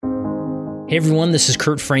Hey everyone, this is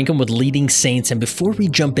Kurt Frankum with Leading Saints, and before we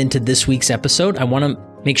jump into this week's episode, I want to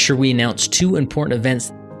make sure we announce two important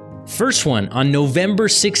events. First one, on November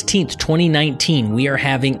 16th, 2019, we are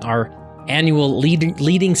having our annual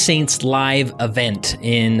Leading Saints live event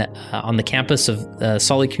on the campus of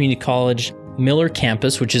Salt Lake Community College Miller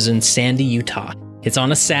campus, which is in Sandy, Utah. It's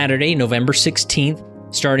on a Saturday, November 16th,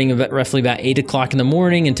 starting roughly about 8 o'clock in the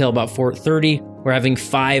morning until about 4:30. We're having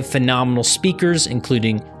 5 phenomenal speakers,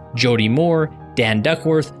 including Jody Moore, Dan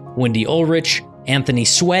Duckworth, Wendy Ulrich, Anthony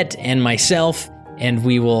Sweat, and myself. And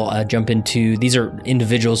we will jump into, these are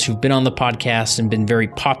individuals who've been on the podcast and been very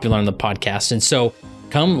popular on the podcast. And so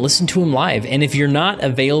come listen to them live. And if you're not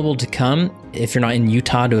available to come, if you're not in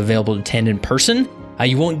Utah to available to attend in person,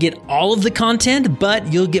 you won't get all of the content,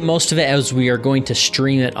 but you'll get most of it as we are going to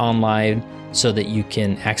stream it online so that you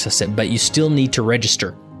can access it. But you still need to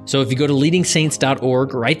register. So if you go to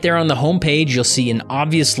leadingsaints.org, right there on the homepage, you'll see an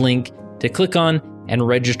obvious link to click on and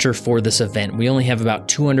register for this event. We only have about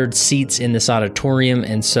 200 seats in this auditorium,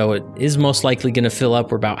 and so it is most likely going to fill up.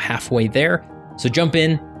 We're about halfway there. So jump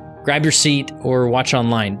in, grab your seat, or watch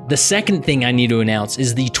online. The second thing I need to announce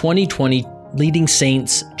is the 2020 Leading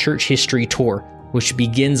Saints Church History Tour, which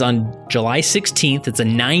begins on July 16th. It's a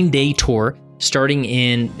 9-day tour starting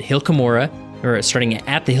in Hill Cumorah, or starting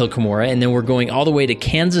at the Hill Cumorah, and then we're going all the way to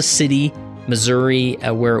Kansas City, Missouri,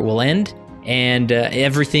 where it will end. And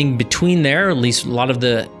everything between there, at least a lot of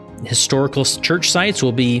the historical church sites,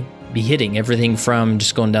 will be hitting. Everything from,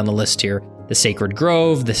 just going down the list here, the Sacred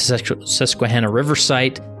Grove, the Susquehanna River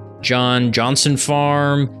site, John Johnson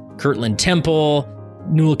Farm, Kirtland Temple,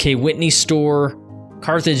 Newell K. Whitney Store,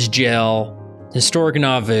 Carthage Jail, Historic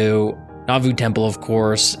Nauvoo Temple, of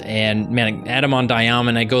course, and Adam on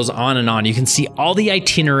Diamond. It goes on and on. You can see all the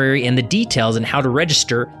itinerary and the details and how to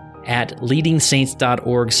register at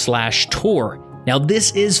leadingsaints.org/tour. Now,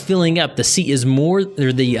 this is filling up.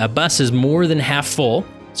 The bus is more than half full.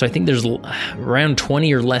 So I think there's around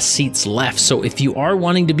 20 or less seats left. So if you are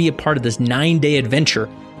wanting to be a part of this 9-day adventure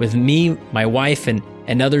with me, my wife, and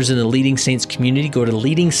others in the Leading Saints community, go to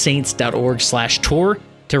leadingsaints.org/tour.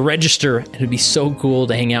 to register. It'd be so cool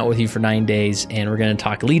to hang out with you for 9 days, and we're going to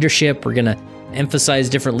talk leadership. We're going to emphasize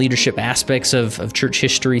different leadership aspects of church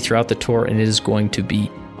history throughout the tour, and it is going to be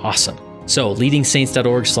awesome. So,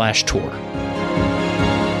 leadingsaints.org/tour.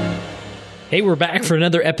 Hey, we're back for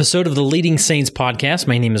another episode of the Leading Saints podcast.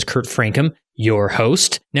 My name is Kurt Frankum, your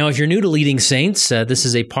host. Now, if you're new to Leading Saints, this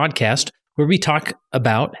is a podcast where we talk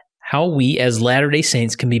about how we as Latter-day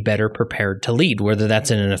Saints can be better prepared to lead, whether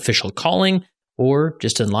that's in an official calling or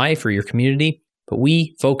just in life or your community, but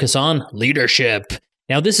we focus on leadership.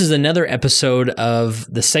 Now, this is another episode of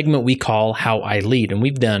the segment we call How I Lead, and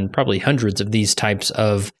we've done probably hundreds of these types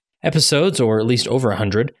of episodes, or at least over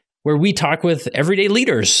 100, where we talk with everyday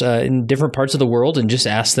leaders in different parts of the world and just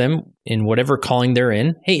ask them, in whatever calling they're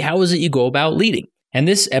in, hey, how is it you go about leading? And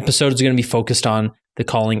this episode is going to be focused on the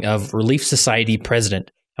calling of Relief Society President.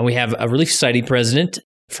 And we have a Relief Society President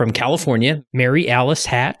from California, Mary Alice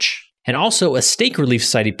Hatch, and also a Stake Relief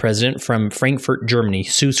Society president from Frankfurt, Germany,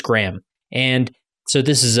 Sue Graham. And so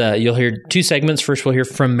this is, you'll hear 2 segments. First, we'll hear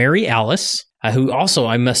from Mary Alice, who also,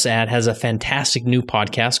 I must add, has a fantastic new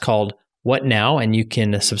podcast called What Now? And you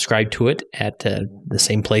can subscribe to it at the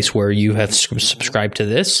same place where you have subscribed to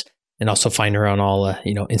this, and also find her on all,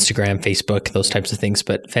 Instagram, Facebook, those types of things.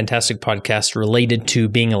 But fantastic podcast related to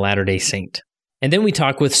being a Latter-day Saint. And then we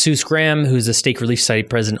talk with Sue Graham, who's a Stake Relief Society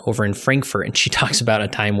president over in Frankfurt, and she talks about a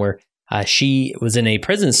time where she was in a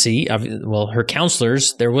presidency. Her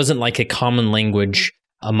counselors, there wasn't like a common language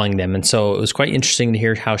among them. And so it was quite interesting to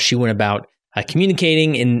hear how she went about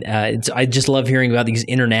communicating. And I just love hearing about these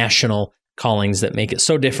international callings that make it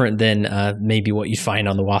so different than maybe what you find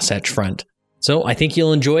on the Wasatch Front. So I think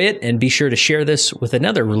you'll enjoy it, and be sure to share this with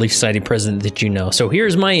another Relief Society president that you know. So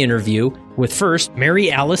here's my interview with first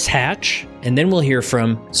Mary Alice Hatch, and then we'll hear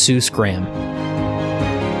from Sue Graham.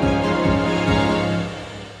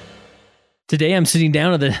 Today, I'm sitting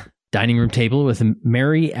down at the dining room table with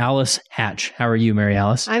Mary Alice Hatch. How are you, Mary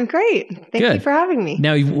Alice? I'm great. Thank you for having me.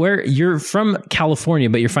 Now, you're from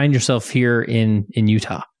California, but you find yourself here in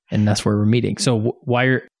Utah, and that's where we're meeting. So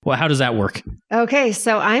how does that work? Okay,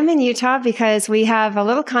 so I'm in Utah because we have a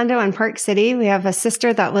little condo in Park City. We have a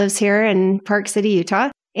sister that lives here in Park City, Utah.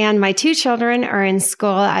 And my 2 children are in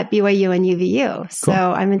school at BYU and UVU. Cool. So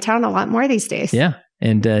I'm in town a lot more these days. Yeah.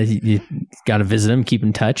 And you got to visit them, keep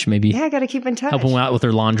in touch, maybe. Yeah, I got to keep in touch. Help them out with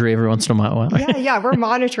their laundry every once in a while. Yeah, we're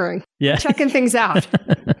monitoring. Yeah. Checking things out.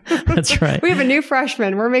 That's right. We have a new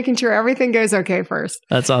freshman. We're making sure everything goes okay first.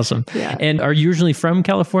 That's awesome. Yeah. And are you usually from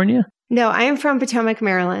California? No, I am from Potomac,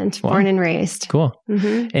 Maryland, born and raised. Cool.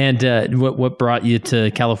 And what brought you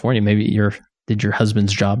to California? Maybe did your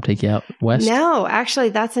husband's job take you out west? No, actually,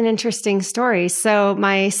 that's an interesting story. So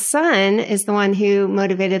my son is the one who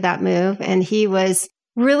motivated that move, and he was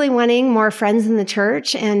really wanting more friends in the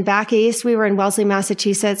church. And back east, we were in Wellesley,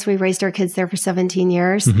 Massachusetts. We raised our kids there for 17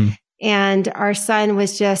 years. And our son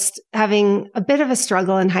was just having a bit of a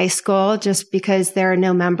struggle in high school just because there are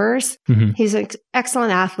no members. He's an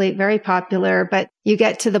excellent athlete, very popular, but you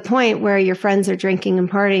get to the point where your friends are drinking and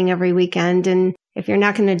partying every weekend. And if you're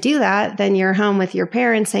not going to do that, then you're home with your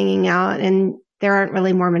parents hanging out and there aren't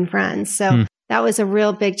really Mormon friends. So that was a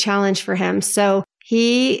real big challenge for him. So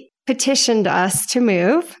he petitioned us to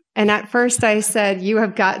move. And at first I said, you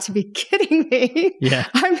have got to be kidding me. Yeah.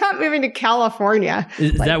 I'm not moving to California.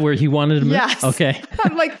 Is that where he wanted to move? Yes. Okay.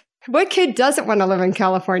 I'm like, what kid doesn't want to live in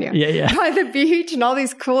California? Yeah. By the beach and all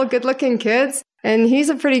these cool, good looking kids. And he's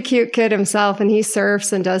a pretty cute kid himself, and he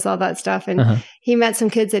surfs and does all that stuff. And he met some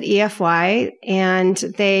kids at EFY, and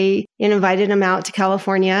they invited him out to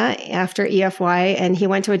California after EFY, and he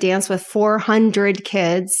went to a dance with 400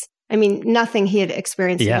 kids. I mean, nothing he had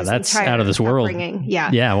experienced. Yeah, that's out of this world. Upbringing. Yeah.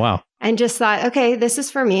 Yeah, wow. And just thought, okay, this is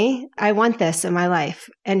for me. I want this in my life,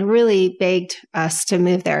 and really begged us to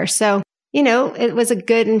move there. So, it was a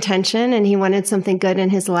good intention, and he wanted something good in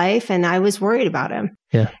his life, and I was worried about him.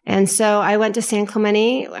 Yeah. And so I went to San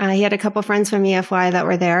Clemente. He had a couple friends from EFY that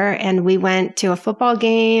were there, and we went to a football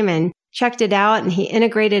game and checked it out, and he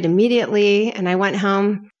integrated immediately. And I went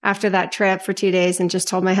home after that trip for 2 days and just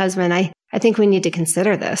told my husband, I think we need to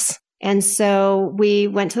consider this. And so we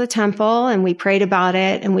went to the temple and we prayed about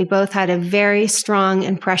it, and we both had a very strong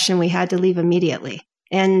impression we had to leave immediately.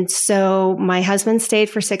 And so my husband stayed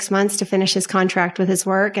for 6 months to finish his contract with his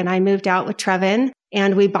work, and I moved out with Trevin,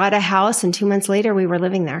 and we bought a house, and 2 months later we were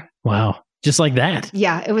living there. Wow. Just like that.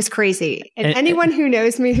 Yeah, it was crazy. And anyone who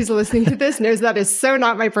knows me, who's listening to this, knows that is so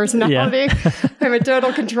not my personality. Yeah. I'm a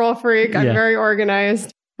total control freak. I'm very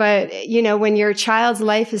organized. But, when your child's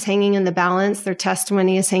life is hanging in the balance, their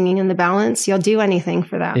testimony is hanging in the balance, you'll do anything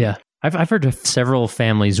for them. Yeah. I've heard of several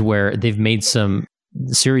families where they've made some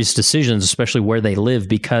serious decisions, especially where they live,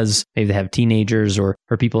 because maybe they have teenagers or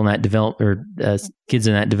people in that kids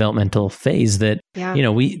in that developmental phase that,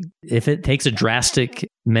 if it takes a drastic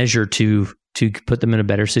measure to put them in a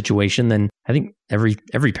better situation, then I think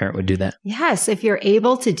every parent would do that. Yes. If you're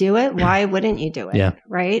able to do it, why wouldn't you do it? Yeah.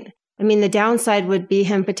 Right. I mean, the downside would be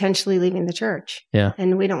him potentially leaving the church. Yeah.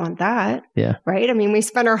 And we don't want that. Yeah. Right. I mean, we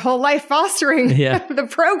spent our whole life fostering the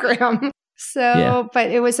program. So, but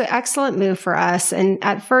it was an excellent move for us. And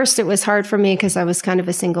at first it was hard for me because I was kind of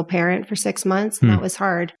a single parent for 6 months, and that was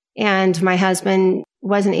hard. And my husband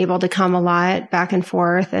wasn't able to come a lot back and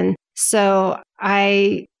forth. And so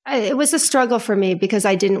it was a struggle for me because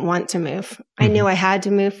I didn't want to move. I knew I had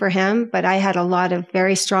to move for him, but I had a lot of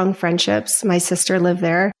very strong friendships. My sister lived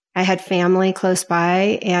there. I had family close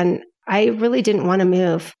by, and I really didn't want to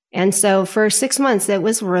move. And so for 6 months, it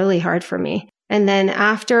was really hard for me. And then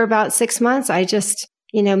after about 6 months, I just,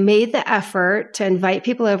 made the effort to invite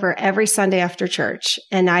people over every Sunday after church.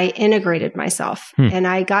 And I integrated myself and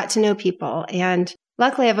I got to know people. And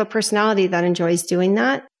luckily I have a personality that enjoys doing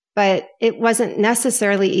that, but it wasn't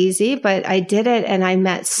necessarily easy, but I did it, and I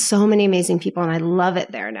met so many amazing people, and I love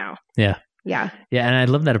it there now. Yeah. Yeah. Yeah. And I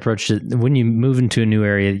love that approach. When you move into a new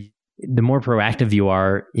area, the more proactive you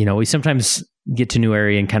are, we sometimes get to a new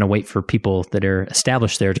area and kind of wait for people that are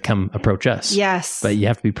established there to come approach us. Yes. But you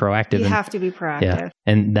have to be proactive. You have to be proactive. Yeah.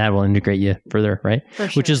 And that will integrate you further, right? For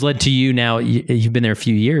sure. Which has led to you now, you've been there a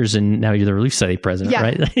few years, and now you're the Relief Society president,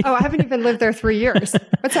 right? Oh, I haven't even lived there 3 years.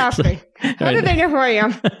 What's happening? How do they know who I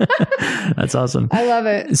am? That's awesome. I love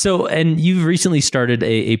it. So, and you've recently started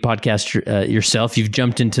a podcast yourself. You've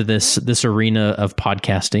jumped into this arena of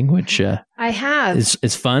podcasting, which I have.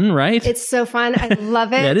 It's fun, right? It's so fun. I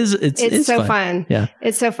love it. It's so fun. Yeah.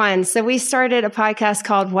 It's so fun. So we started a podcast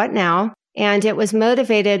called What Now? And it was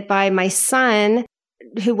motivated by my son,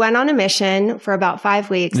 who went on a mission for about 5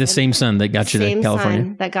 weeks. The same son that got you to California.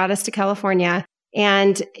 Son that got us to California.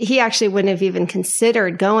 And he actually wouldn't have even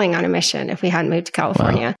considered going on a mission if we hadn't moved to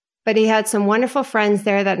California. Wow. But he had some wonderful friends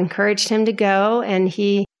there that encouraged him to go. And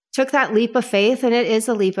he took that leap of faith, and it is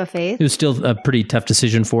a leap of faith. It was still a pretty tough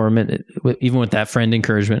decision for him, even with that friend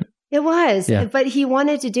encouragement. It was, but he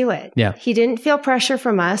wanted to do it. Yeah. He didn't feel pressure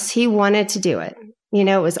from us. He wanted to do it.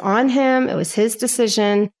 It was on him. It was his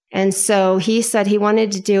decision. And so he said he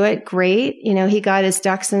wanted to do it. Great. He got his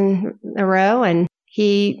ducks in a row, and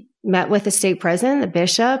he met with the state president, the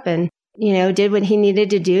bishop, and, did what he needed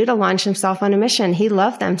to do to launch himself on a mission. He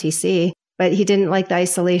loved MTC, but he didn't like the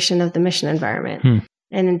isolation of the mission environment.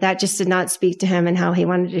 And that just did not speak to him and how he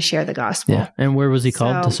wanted to share the gospel. Yeah. And where was he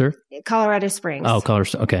called to serve? Colorado Springs. Oh, Colorado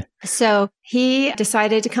Springs. Okay. So he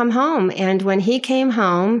decided to come home. And when he came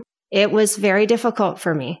home, it was very difficult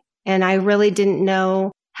for me. And I really didn't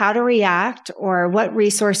know how to react or what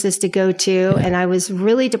resources to go to. Yeah. And I was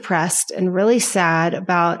really depressed and really sad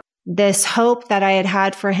about this hope that I had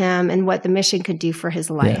had for him and what the mission could do for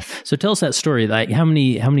his life. Yeah. So tell us that story. Like how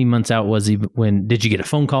many months out was he when did you get a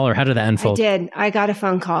phone call or how did that unfold? I did. I got a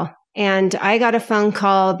phone call. And I got a phone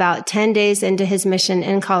call about 10 days into his mission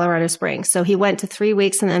in Colorado Springs. So he went to 3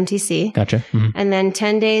 weeks in the MTC. Gotcha. Mm-hmm. And then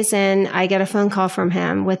 10 days in, I get a phone call from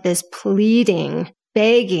him with this pleading,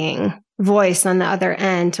 begging voice on the other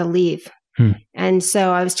end to leave. And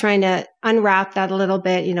so I was trying to unwrap that a little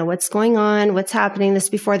bit, what's going on, what's happening, this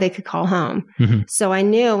before they could call home. Mm-hmm. So I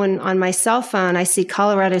knew when on my cell phone, I see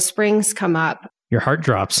Colorado Springs come up. Your heart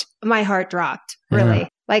drops. My heart dropped, really. Yeah.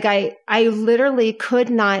 Like I literally could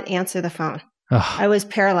not answer the phone. Ugh. I was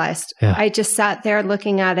paralyzed. Yeah. I just sat there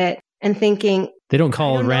looking at it and thinking. They don't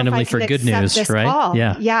call randomly for good news, right? Call.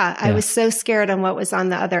 Yeah. I was so scared on what was on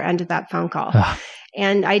the other end of that phone call. Ugh.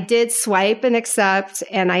 And I did swipe and accept.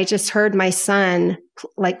 And I just heard my son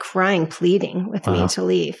like crying, pleading with me to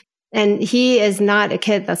leave. And he is not a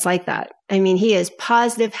kid that's like that. I mean, he is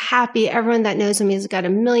positive, happy. Everyone that knows him, he's got a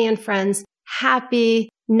million friends, happy,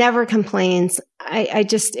 never complains.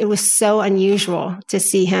 It was so unusual to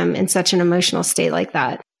see him in such an emotional state like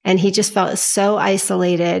that. And he just felt so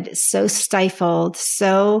isolated, so stifled,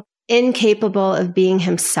 so incapable of being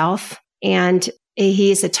himself. And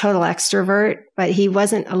he's a total extrovert, but he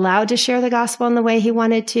wasn't allowed to share the gospel in the way he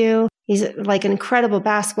wanted to. He's like an incredible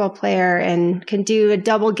basketball player and can do a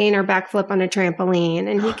double gainer backflip on a trampoline.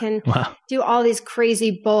 And he can do all these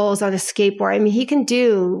crazy bowls on a skateboard. I mean, he can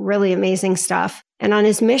do really amazing stuff. And on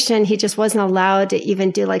his mission, he just wasn't allowed to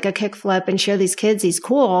even do like a kickflip and show these kids he's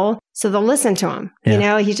cool. So they'll listen to him.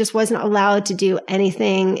 Yeah. He just wasn't allowed to do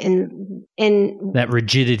anything in that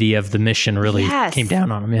rigidity of the mission really came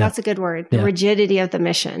down on him. Yeah. That's a good word. The rigidity of the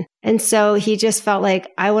mission. And so he just felt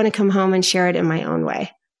like, I want to come home and share it in my own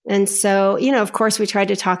way. And so, of course, we tried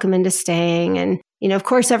to talk him into staying. And, of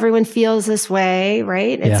course, everyone feels this way,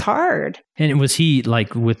 right? It's hard. And was he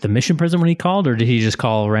like with the mission president when he called, or did he just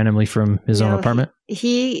call randomly from his own apartment?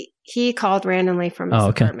 He called randomly from his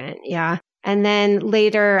apartment. Yeah. And then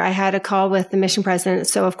later I had a call with the mission president.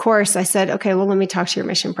 So of course I said, okay, well, let me talk to your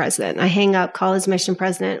mission president. I hang up, call his mission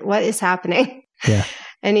president. What is happening? Yeah.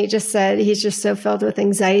 And he just said, he's just so filled with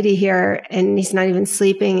anxiety here and he's not even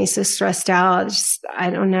sleeping. He's so stressed out. I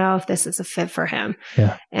don't know if this is a fit for him.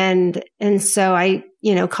 Yeah. And so I,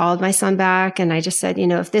 called my son back and I just said,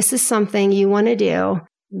 if this is something you want to do,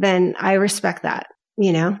 then I respect that.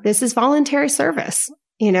 This is voluntary service,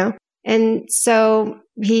 and so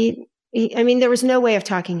there was no way of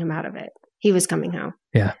talking him out of it. He was coming home.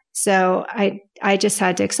 Yeah. So I just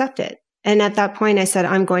had to accept it. And at that point I said,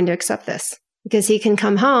 I'm going to accept this. Because he can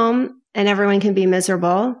come home and everyone can be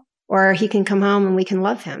miserable, or he can come home and we can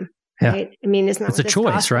love him. Yeah. Right? I mean, it's a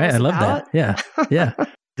choice, right? I love that. Yeah. Yeah. It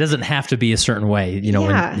doesn't have to be a certain way,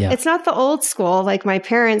 It's not the old school, like my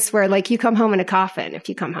parents where like you come home in a coffin if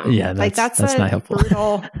you come home. Yeah. That's not helpful.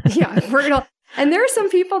 Brutal. Brutal. And there are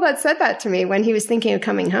some people that said that to me when he was thinking of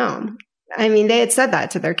coming home. I mean, they had said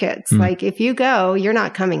that to their kids. Like, if you go, you're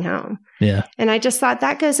not coming home. Yeah. And I just thought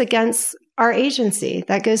that goes against our agency.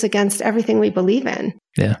 That goes against everything we believe in.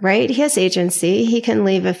 Yeah. Right? He has agency. He can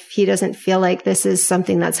leave if he doesn't feel like this is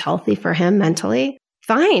something that's healthy for him mentally.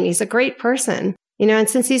 Fine. He's a great person. And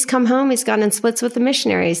since he's come home, he's gone and splits with the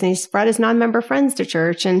missionaries and he's brought his non-member friends to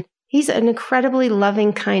church. And he's an incredibly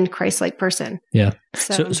loving, kind, Christ-like person. Yeah.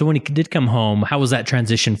 So when he did come home, how was that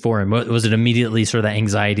transition for him? Was it immediately sort of that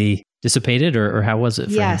anxiety dissipated or how was it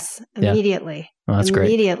for him? Yes, immediately. Yeah. Oh, that's great.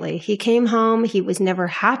 Immediately. He came home. He was never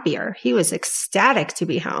happier. He was ecstatic to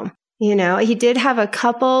be home. He did have a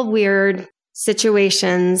couple weird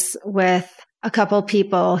situations with a couple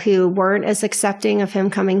people who weren't as accepting of him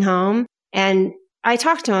coming home. And I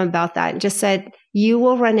talked to him about that and just said, you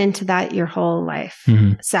will run into that your whole life,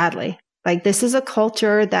 sadly. Like, this is a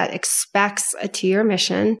culture that expects a 2-year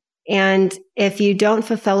mission. And if you don't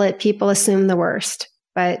fulfill it, people assume the worst.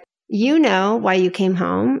 But you know why you came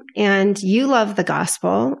home and you love the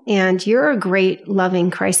gospel and you're a great,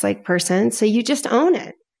 loving, Christ-like person. So you just own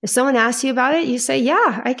it. If someone asks you about it, you say,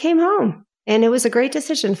 yeah, I came home. And it was a great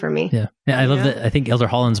decision for me. Yeah. I love that. I think Elder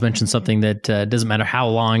Hollins mentioned something that doesn't matter how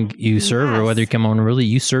long you serve or whether you come on, really,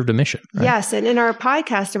 you served a mission. Right? Yes. And in our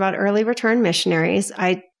podcast about early return missionaries,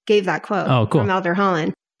 I gave that quote from Elder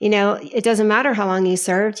Holland. It doesn't matter how long you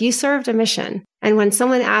served a mission. And when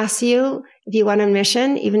someone asks you, If you went on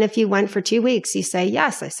mission, even if you went for 2 weeks, you say,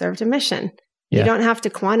 yes, I served a mission. Yeah. You don't have to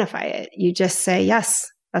quantify it. You just say, yes,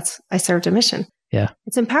 I served a mission. Yeah.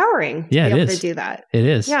 It's empowering to be able to do that. It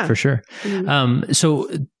is, for sure. Mm-hmm. So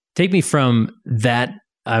take me from that.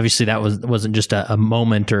 Obviously, that wasn't just a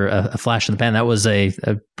moment or a flash in the pan. That was a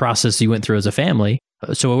process you went through as a family.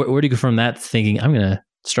 So where do you go from that thinking, I'm going to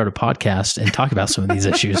start a podcast and talk about some of these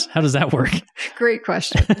issues? How does that work? Great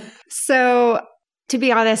question. So to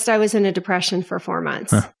be honest, I was in a depression for 4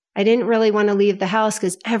 months. Huh. I didn't really want to leave the house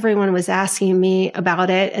because everyone was asking me about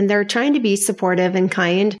it, and they're trying to be supportive and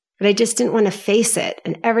kind, but I just didn't want to face it.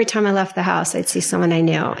 And every time I left the house, I'd see someone I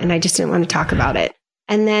knew, and I just didn't want to talk about it.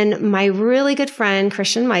 And then my really good friend,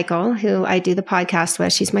 Christian Michael, who I do the podcast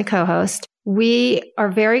with, she's my co-host. We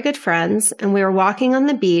are very good friends, and we were walking on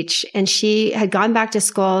the beach, and she had gone back to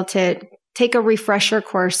school to take a refresher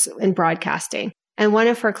course in broadcasting. And one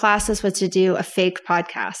of her classes was to do a fake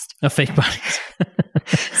podcast. A fake podcast.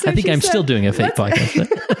 So I think I'm still doing a fake podcast.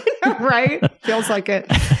 Right? Feels like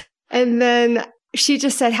it. And then she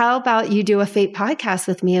just said, how about you do a fake podcast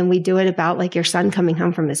with me and we do it about like your son coming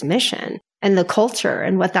home from his mission and the culture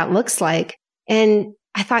and what that looks like. And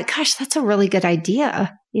I thought, gosh, that's a really good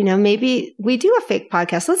idea. You know, maybe we do a fake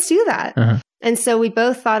podcast. Let's do that. Uh-huh. And so we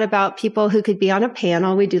both thought about people who could be on a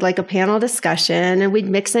panel. We'd do like a panel discussion and we'd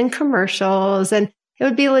mix in commercials and it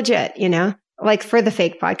would be legit, you know, like for the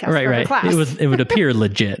fake podcast. Right. Class. It would appear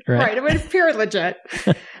legit, right? Right. It would appear legit.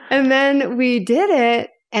 And then we did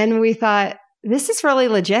it and we thought, this is really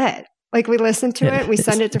legit. Like we listened to it. We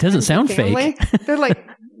send it to friends and family. They're like,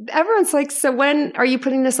 everyone's like, so when are you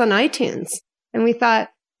putting this on iTunes? And we thought,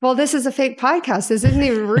 well, this is a fake podcast. This isn't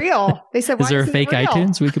even real. They said, is there a fake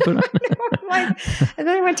iTunes we could put on? And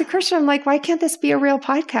then I went to Christian. I'm like, why can't this be a real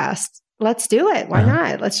podcast? Let's do it. Why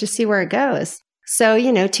not? Let's just see where it goes. So,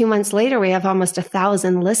 2 months later, we have almost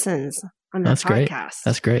 1,000 listens on that podcast. Great.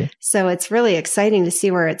 That's great. So it's really exciting to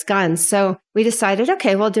see where it's gone. So we decided,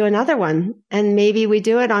 okay, we'll do another one. And maybe we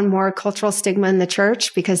do it on more cultural stigma in the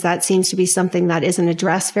church because that seems to be something that isn't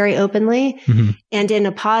addressed very openly and in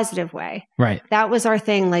a positive way. Right. That was our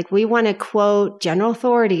thing. Like we want to quote general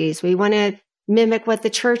authorities. We want to mimic what the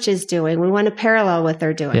church is doing. We want to parallel what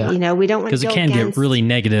they're doing. Yeah. We don't want to because it can get really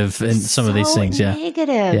negative in some of these things. Yeah.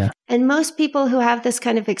 Negative. Yeah. And most people who have this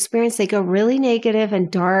kind of experience, they go really negative and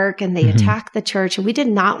dark and they attack the church. And we did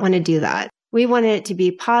not want to do that. We wanted it to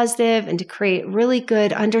be positive and to create really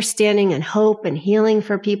good understanding and hope and healing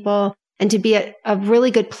for people and to be a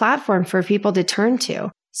really good platform for people to turn to.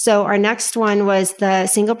 So our next one was the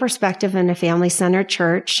Single Perspective in a Family-Centered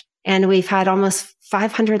Church. And we've had almost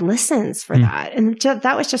 500 listens for that. And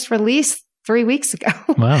that was just released 3 weeks ago.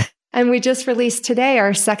 Wow. And we just released today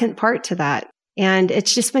our second part to that. And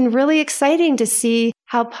it's just been really exciting to see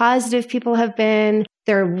how positive people have been.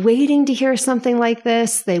 They're waiting to hear something like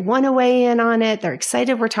this. They want to weigh in on it. They're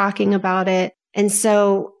excited we're talking about it. And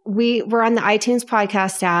so we're on the iTunes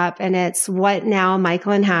podcast app and it's What Now,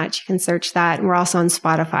 Michael and Hatch. You can search that. And we're also on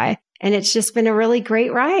Spotify. And it's just been a really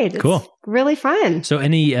great ride. It's cool. Really fun. So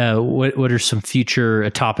any, what are some future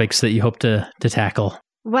topics that you hope to tackle?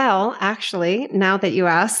 Well, actually, now that you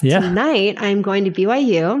asked, tonight I'm going to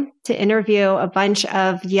BYU to interview a bunch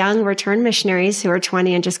of young returned missionaries who are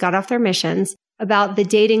 20 and just got off their missions about the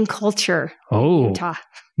dating culture in Utah.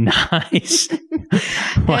 Nice.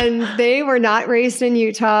 And they were not raised in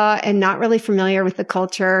Utah and not really familiar with the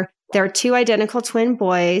culture. They're two identical twin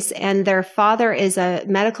boys, and their father is a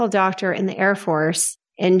medical doctor in the Air Force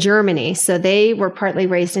in Germany. So they were partly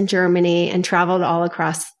raised in Germany and traveled all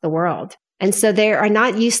across the world. And so they are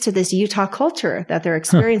not used to this Utah culture that they're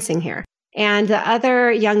experiencing here. And the other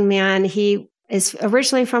young man, he is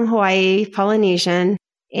originally from Hawaii, Polynesian,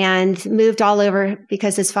 and moved all over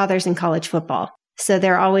because his father's in college football. So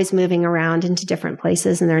they're always moving around into different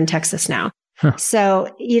places, and they're in Texas now.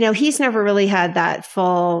 So, he's never really had that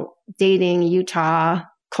full dating Utah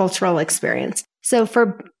cultural experience. So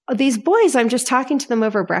for these boys, I'm just talking to them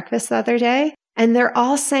over breakfast the other day, and they're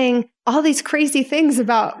all saying all these crazy things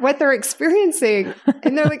about what they're experiencing.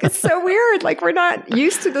 And they're like, it's so weird. Like, we're not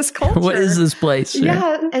used to this culture. What is this place?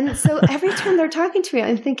 Yeah. And so every time they're talking to me,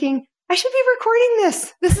 I'm thinking, I should be recording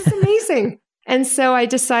this. This is amazing. And so I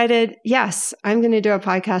decided, yes, I'm going to do a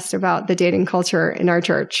podcast about the dating culture in our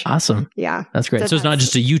church. Awesome. Yeah. That's great. So it's not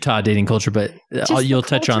just a Utah dating culture, but you'll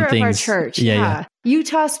touch on things. Of our church. Yeah.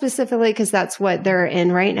 Utah specifically, because that's what they're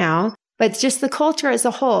in right now. But just the culture as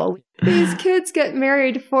a whole. These kids get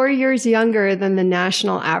married 4 years younger than the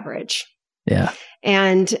national average. Yeah.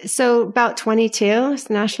 And so about 22 is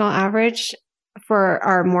the national average for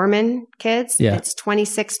our Mormon kids. Yeah. It's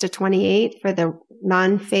 26 to 28 for the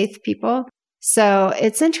non-faith people. So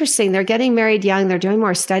it's interesting. They're getting married young. They're doing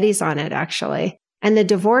more studies on it, actually. And the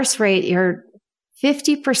divorce rate, you're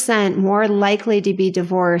 50% more likely to be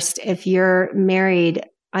divorced if you're married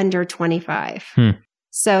under 25.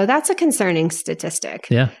 So that's a concerning statistic.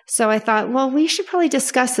 Yeah. So I thought, well, we should probably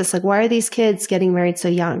discuss this. Like, why are these kids getting married so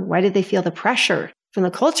young? Why did they feel the pressure from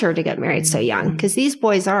the culture to get married so young? Because these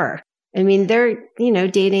boys are. I mean, they're,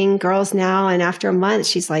 dating girls now. And after a month,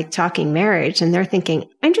 she's like talking marriage and they're thinking,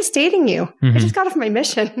 I'm just dating you. I just got off my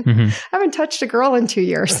mission. I haven't touched a girl in 2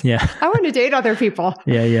 years. Yeah. I want to date other people.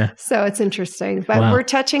 Yeah. So it's interesting. But we're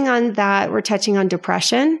touching on that. We're touching on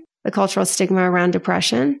depression, the cultural stigma around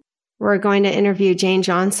depression. We're going to interview Jane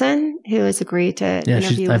Johnson, who has agreed to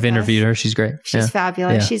interview with I've interviewed her. She's great. She's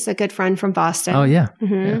fabulous. Yeah. She's a good friend from Boston. Oh, yeah.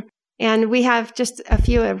 And we have just a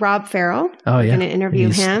few. Rob Farrell. Oh, yeah. We're going to interview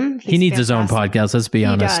him. He needs his own podcast. Let's be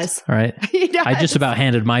honest. He does. All right. He does. I just about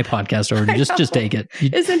handed my podcast over to you. Just take it.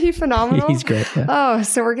 Isn't he phenomenal? He's great. Yeah. Oh,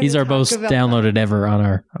 so we're going to He's our most downloaded ever on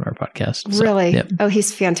our podcast. So, really? Yep. Oh,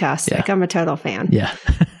 he's fantastic. Yeah. I'm a total fan. Yeah.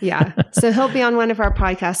 Yeah. So he'll be on one of our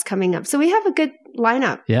podcasts coming up. So we have a good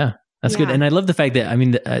lineup. Yeah. That's good. And I love the fact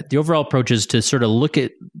that, the overall approach is to sort of look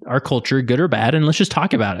at our culture, good or bad, and let's just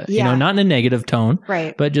talk about it. Yeah. Not in a negative tone,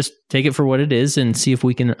 right? But just take it for what it is and see if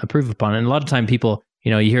we can improve upon it. And a lot of time people,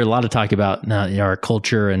 you hear a lot of talk about our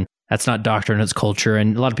culture, and that's not doctrine, it's culture.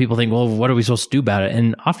 And a lot of people think, well, what are we supposed to do about it?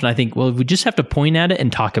 And often I think, well, we just have to point at it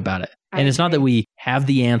and talk about it. And it's not that we have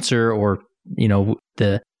the answer or,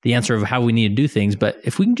 the answer of how we need to do things, but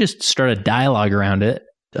if we can just start a dialogue around it,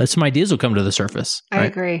 some ideas will come to the surface. Right? I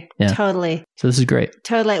agree. Yeah. Totally. So this is great.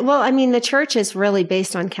 Totally. Well, the church is really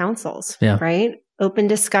based on councils, right? Open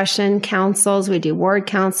discussion councils. We do ward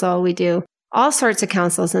council. We do all sorts of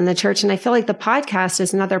councils in the church. And I feel like the podcast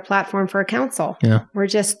is another platform for a council. Yeah. We're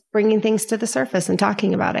just bringing things to the surface and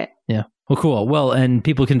talking about it. Yeah. Well, cool. Well, and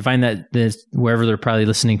people can find that wherever they're probably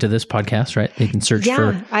listening to this podcast, right? They can search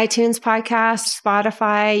for iTunes podcast,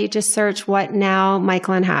 Spotify. You just search What Now,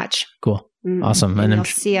 Michael and Hatch. Cool. Awesome. And you'll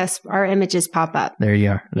see our images pop up. There you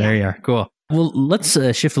are. There you are. Cool. Well, let's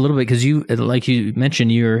shift a little bit because you, like you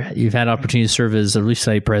mentioned, you've had opportunity to serve as a Relief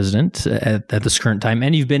Society president at this current time,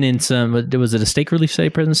 and you've been in some. Was it a stake Relief Society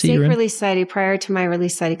presidency? Stake Relief Society prior to my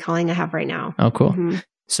Relief Society calling I have right now. Oh, cool.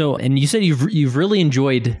 So, and you said you've really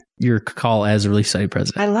enjoyed your call as a Relief Society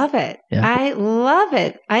president. I love it. Yeah. I love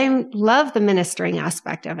it. I love the ministering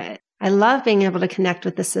aspect of it. I love being able to connect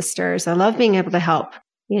with the sisters. I love being able to help.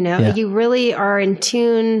 You really are in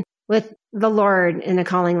tune with the Lord in a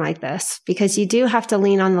calling like this, because you do have to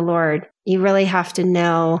lean on the Lord. You really have to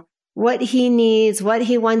know what he needs, what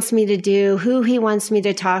he wants me to do, who he wants me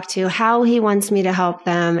to talk to, how he wants me to help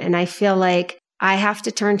them. And I feel like I have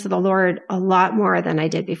to turn to the Lord a lot more than I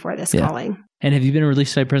did before this calling. And have you been a Relief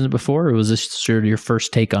Society president before, or was this sort of your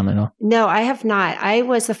first take on it all? No, I have not. I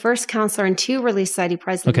was the first counselor in 2 Relief Society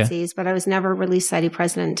presidencies, but I was never Relief Society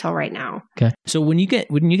president until right now. Okay. So when you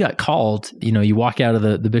got called, you walk out of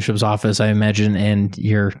the bishop's office, I imagine, and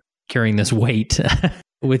you're carrying this weight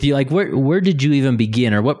with you. Like, where did you even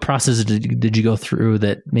begin, or what process did you go through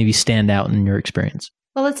that maybe stand out in your experience?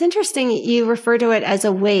 Well, it's interesting you refer to it as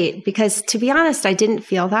a weight, because to be honest, I didn't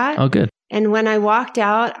feel that. Oh, good. And when I walked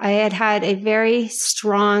out, I had a very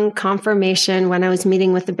strong confirmation when I was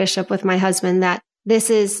meeting with the bishop with my husband that this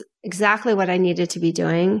is exactly what I needed to be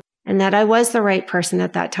doing, and that I was the right person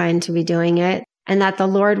at that time to be doing it, and that the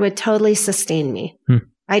Lord would totally sustain me.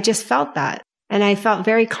 I just felt that. And I felt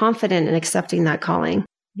very confident in accepting that calling,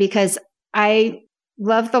 because I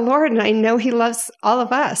love the Lord and I know he loves all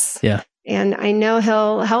of us. Yeah. And I know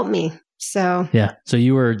he'll help me. So yeah. So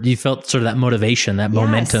you felt sort of that motivation, that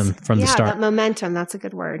momentum from the start. Yeah, that momentum. That's a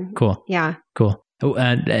good word. Cool. Yeah. Cool. Oh,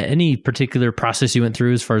 and any particular process you went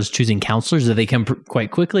through as far as choosing counselors? Did they come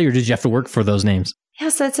quite quickly, or did you have to work for those names? Yeah,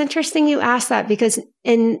 so it's interesting you asked that, because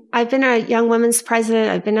I've been a young women's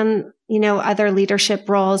president. I've been on, other leadership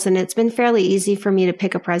roles, and it's been fairly easy for me to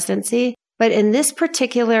pick a presidency. But in this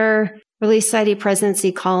particular Relief Society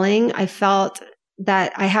presidency calling, I felt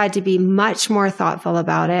that I had to be much more thoughtful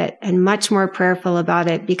about it and much more prayerful about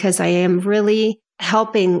it, because I am really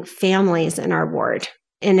helping families in our ward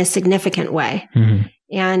in a significant way.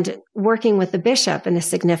 And working with the bishop in a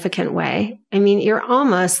significant way. I mean, you're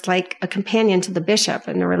almost like a companion to the bishop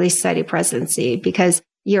in the Relief Society presidency, because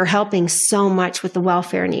you're helping so much with the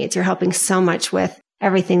welfare needs. You're helping so much with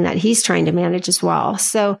everything that he's trying to manage as well.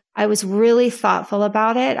 So I was really thoughtful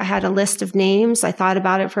about it. I had a list of names. I thought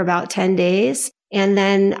about it for about 10 days. And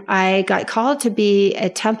then I got called to be a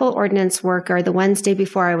temple ordinance worker the Wednesday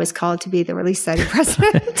before I was called to be the Relief Society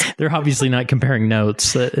president. They're obviously not comparing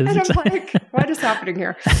notes. And I'm like, what is happening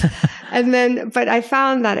here? But I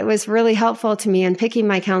found that it was really helpful to me in picking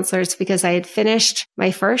my counselors because I had finished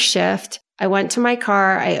my first shift. I went to my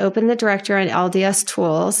car, I opened the directory on LDS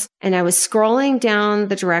Tools, and I was scrolling down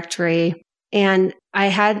the directory, and I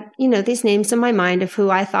had, these names in my mind of who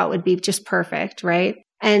I thought would be just perfect, right?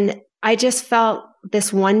 And I just felt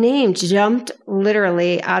this one name jumped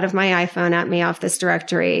literally out of my iPhone at me off this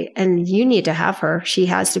directory. And you need to have her. She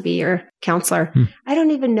has to be your counselor. I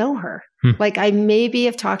don't even know her. Like I maybe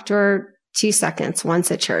have talked to her 2 seconds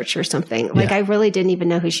once at church or something. Like I really didn't even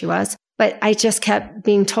know who she was. But I just kept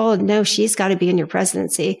being told, no, she's got to be in your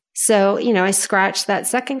presidency. So, I scratched that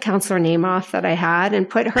second counselor name off that I had and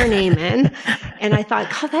put her name in. And I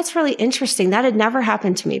thought, God, that's really interesting. That had never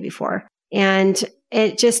happened to me before. And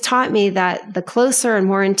it just taught me that the closer and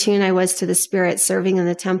more in tune I was to the Spirit serving in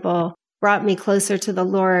the temple brought me closer to the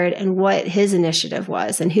Lord and what his initiative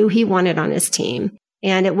was and who he wanted on his team.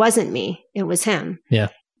 And it wasn't me. It was him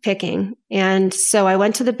picking. And so I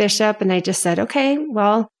went to the bishop and I just said, okay,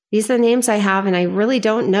 well, these are the names I have. And I really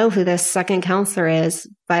don't know who this second counselor is,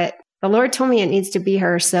 but the Lord told me it needs to be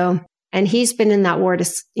her. And he's been in that ward,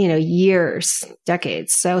 years,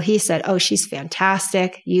 decades. So he said, oh, she's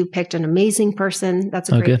fantastic. You picked an amazing person. That's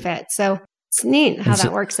a great fit. So it's neat how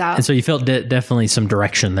that works out. And so you felt definitely some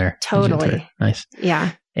direction there. Totally. Nice.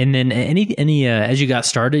 Yeah. And then any as you got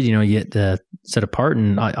started, you get set apart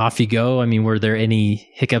and off you go. I mean, were there any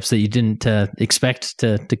hiccups that you didn't expect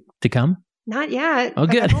to come? Not yet. Oh,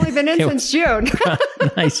 good. I've only been in since June.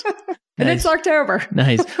 Nice. And it's October.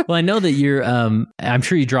 Nice. Well, I know that you're, I'm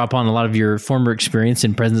sure you draw upon a lot of your former experience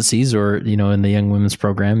in presidencies or, in the Young Women's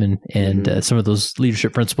Program and some of those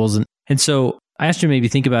leadership principles. And so I asked you to maybe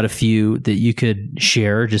think about a few that you could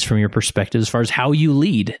share just from your perspective as far as how you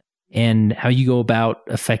lead and how you go about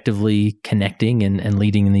effectively connecting and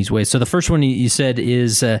leading in these ways. So the first one you said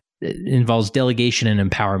is involves delegation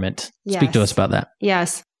and empowerment. Yes. Speak to us about that.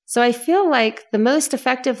 Yes. So I feel like the most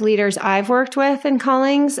effective leaders I've worked with in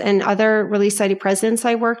Callings and other Relief Society presidents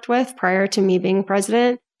I worked with prior to me being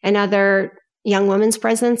president and other young women's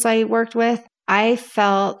presidents I worked with, I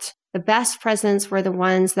felt the best presidents were the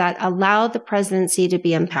ones that allowed the presidency to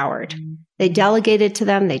be empowered. They delegated to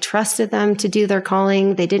them. They trusted them to do their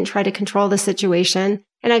calling. They didn't try to control the situation.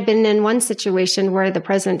 And I've been in one situation where the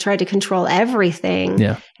president tried to control everything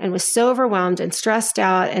and was so overwhelmed and stressed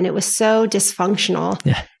out, and it was so dysfunctional.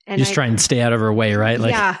 Yeah. And just try and stay out of her way, right?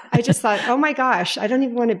 I just thought, oh my gosh, I don't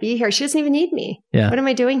even want to be here. She doesn't even need me. Yeah. What am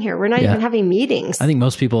I doing here? We're not even having meetings. I think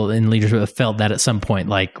most people in leadership have felt that at some point,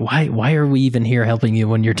 like, why are we even here helping you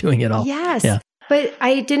when you're doing it all? Yes. Yeah. But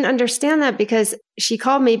I didn't understand that because she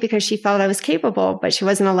called me because she felt I was capable, but she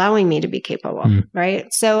wasn't allowing me to be capable,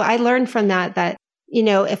 right? So I learned from that,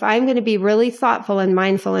 if I'm going to be really thoughtful and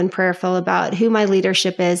mindful and prayerful about who my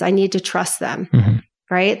leadership is, I need to trust them.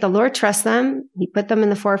 Right? The Lord trusts them. He put them in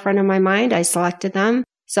the forefront of my mind. I selected them.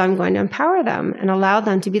 So I'm going to empower them and allow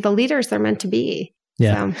them to be the leaders they're meant to be.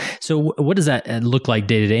 Yeah. So what does that look like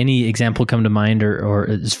day to day? Any example come to mind or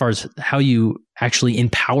as far as how you actually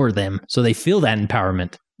empower them so they feel that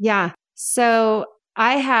empowerment? Yeah. So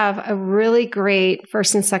I have a really great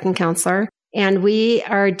first and second counselor, and we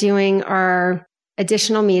are doing our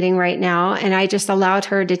additional meeting right now. And I just allowed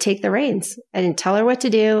her to take the reins. I didn't tell her what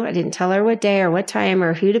to do. I didn't tell her what day or what time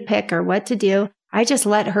or who to pick or what to do. I just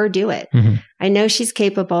let her do it. I know she's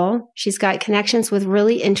capable. She's got connections with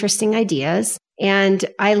really interesting ideas. And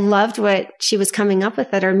I loved what she was coming up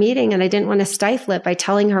with at our meeting. And I didn't want to stifle it by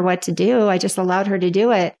telling her what to do. I just allowed her to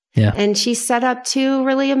do it. Yeah. And she set up 2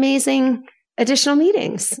 really amazing additional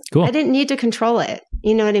meetings. Cool. I didn't need to control it.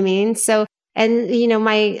 You know what I mean? So, and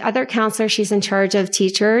my other counselor, she's in charge of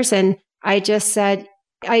teachers. And I just said,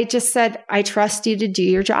 I trust you to do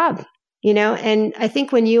your job. And I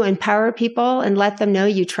think when you empower people and let them know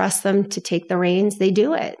you trust them to take the reins, they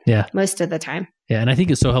do it. Yeah. Most of the time. Yeah. And I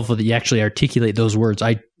think it's so helpful that you actually articulate those words.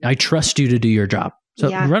 I trust you to do your job. So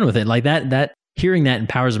run with it. Like that hearing that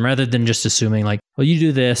empowers them rather than just assuming like, well, you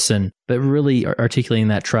do this but really articulating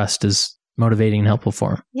that trust is motivating and helpful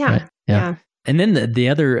for them. Yeah. Right? Yeah. And then the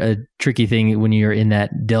other tricky thing when you're in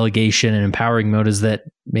that delegation and empowering mode is that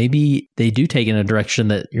maybe they do take in a direction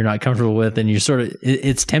that you're not comfortable with, and you're sort of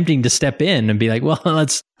it's tempting to step in and be like, well,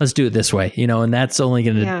 let's do it this way, and that's only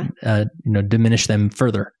going to diminish them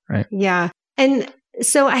further, right? Yeah, and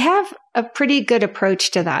so I have a pretty good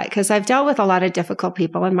approach to that because I've dealt with a lot of difficult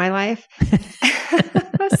people in my life,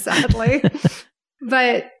 sadly,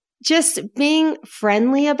 but just being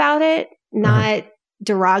friendly about it, not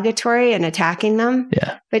derogatory and attacking them,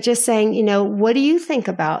 but just saying, what do you think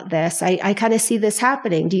about this? I kind of see this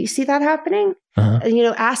happening. Do you see that happening?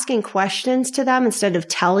 Asking questions to them instead of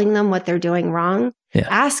telling them what they're doing wrong,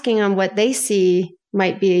 asking them what they see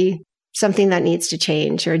might be something that needs to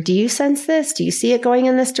change. Or do you sense this? Do you see it going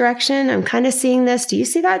in this direction? I'm kind of seeing this. Do you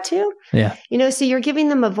see that too? Yeah. So you're giving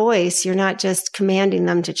them a voice. You're not just commanding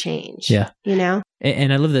them to change. Yeah.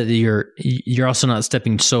 And I love that you're also not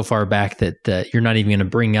stepping so far back that you're not even going to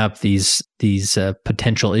bring up these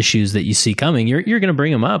potential issues that you see coming. You're going to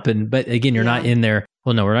bring them up, but again, you're not in there.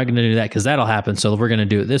 Well, no, we're not going to do that because that'll happen. So we're going to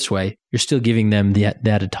do it this way. You're still giving them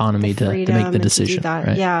that autonomy to make the decision.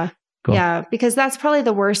 Right? Yeah. Cool. Yeah, because that's probably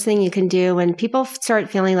the worst thing you can do when people start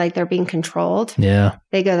feeling like they're being controlled. Yeah.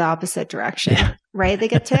 They go the opposite direction, right? They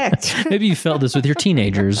get ticked. Maybe you felt this with your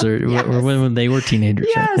teenagers or when they were teenagers.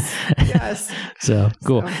 Yes. Right? Yes. So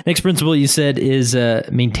cool. Next principle you said is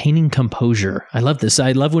maintaining composure. I love this.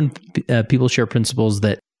 I love when people share principles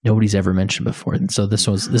that nobody's ever mentioned before. And so this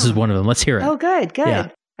is one of them. Let's hear it. Oh, good. Yeah.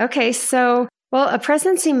 Okay. So, a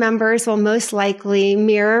presidency members will most likely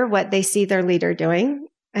mirror what they see their leader doing.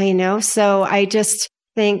 So I just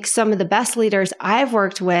think some of the best leaders I've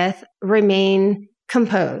worked with remain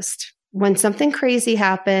composed. When something crazy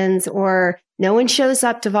happens or no one shows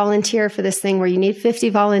up to volunteer for this thing where you need 50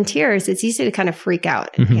 volunteers, it's easy to kind of freak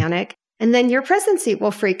out and panic. And then your presidency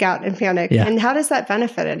will freak out and panic. Yeah. And how does that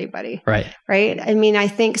benefit anybody? Right. Right. I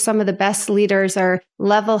think some of the best leaders are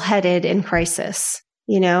level-headed in crisis,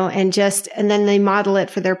 and then they model it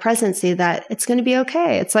for their presidency that it's going to be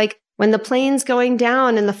okay. It's like, when the plane's going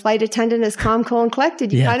down and the flight attendant is calm, cool, and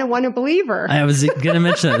collected, you kind of want to believe her. I was going to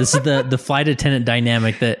mention that. This is the flight attendant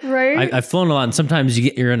dynamic that I've flown a lot. And sometimes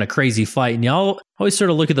you're in a crazy flight and y'all always sort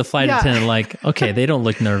of look at the flight attendant like, okay, they don't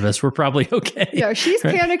look nervous. We're probably okay. Yeah, she's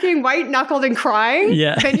panicking, white-knuckled and crying.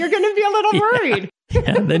 Yeah. Then you're going to be a little worried.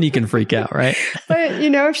 Then you can freak out, right? But,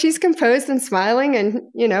 if she's composed and smiling and,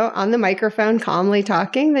 on the microphone calmly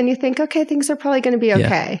talking, then you think, okay, things are probably going to be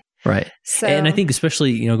okay. Yeah. Right. So, and I think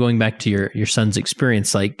especially, going back to your son's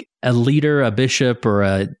experience, like a leader, a bishop, or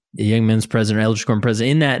a young men's president, or elders quorum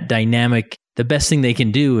president, in that dynamic, the best thing they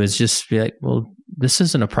can do is just be like, well, this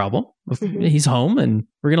isn't a problem. He's home and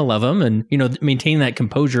we're going to love him and, maintain that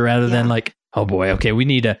composure rather than like, oh boy, okay, we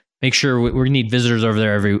need to make sure we need visitors over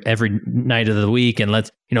there every night of the week. And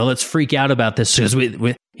let's freak out about this because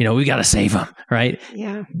we got to save them. Right.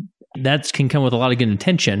 Yeah. That can come with a lot of good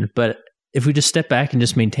intention, but if we just step back and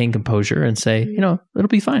just maintain composure and say, it'll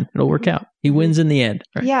be fine. It'll work out. He wins in the end.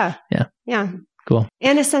 Right? Yeah. Yeah. Yeah. Cool.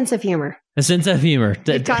 And a sense of humor. A sense of humor.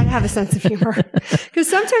 You've got to have a sense of humor because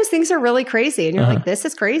sometimes things are really crazy and you're like, this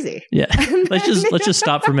is crazy. Yeah. Let's just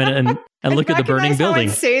stop for a minute and look at the burning building.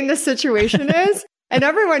 How insane the situation is. And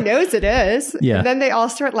everyone knows it is. Yeah. And then they all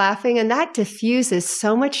start laughing and that diffuses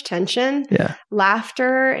so much tension. Yeah.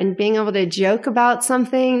 Laughter and being able to joke about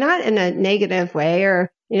something, not in a negative way or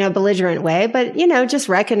belligerent way, but, just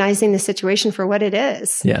recognizing the situation for what it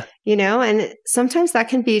is. Yeah. And sometimes that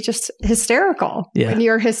can be just hysterical. Yeah. When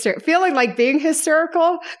you're feeling like being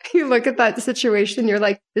hysterical, you look at that situation, you're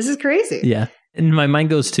like, this is crazy. Yeah. And my mind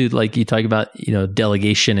goes to, like, you talk about,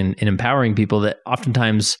 delegation and empowering people, that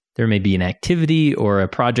oftentimes there may be an activity or a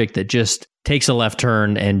project that just takes a left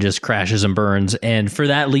turn and just crashes and burns. And for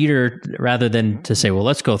that leader, rather than to say, well,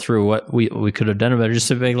 let's go through what we could have done about it, just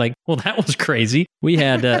to be like, well, that was crazy. We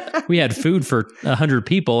had food for 100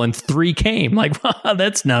 people and 3 came. Like, wow,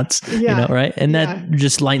 that's nuts. Yeah. Right? And that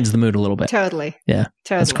just lightens the mood a little bit. Totally. Yeah.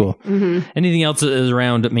 Totally. That's cool. Mm-hmm. Anything else is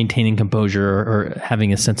around maintaining composure or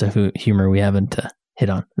having a sense of humor we haven't hit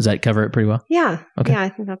on? Does that cover it pretty well? Yeah. Okay. Yeah, I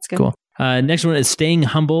think that's good. Cool. Next one is staying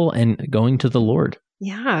humble and going to the Lord.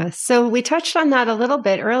 Yeah. So we touched on that a little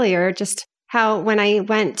bit earlier, just how when I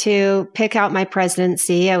went to pick out my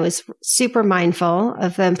presidency, I was super mindful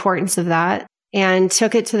of the importance of that and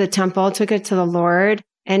took it to the temple, took it to the Lord,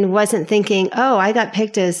 and wasn't thinking, oh, I got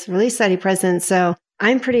picked as Relief Society president, so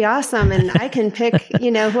I'm pretty awesome and I can pick,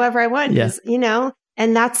 whoever I want,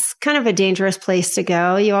 and that's kind of a dangerous place to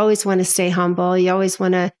go. You always want to stay humble. You always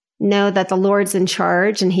want to know that the Lord's in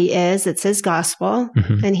charge, and He is. It's His gospel,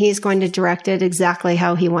 and He's going to direct it exactly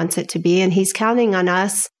how He wants it to be. And He's counting on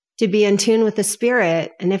us to be in tune with the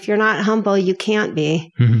Spirit. And if you're not humble, you can't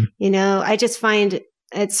be. I just find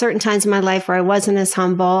at certain times in my life where I wasn't as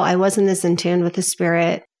humble, I wasn't as in tune with the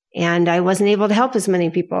Spirit, and I wasn't able to help as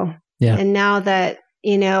many people. Yeah. And now that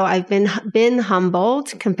I've been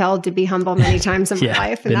humbled, compelled to be humble many times in my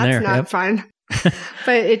life, and that's not fun.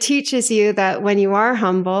 But it teaches you that when you are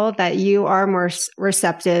humble, that you are more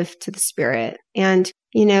receptive to the Spirit. And,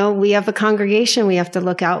 we have a congregation we have to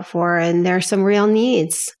look out for, and there are some real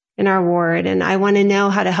needs in our ward. And I want to know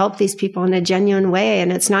how to help these people in a genuine way.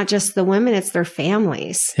 And it's not just the women, it's their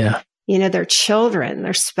families. Yeah. their children,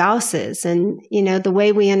 their spouses, and, the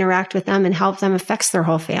way we interact with them and help them affects their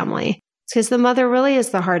whole family. It's because the mother really is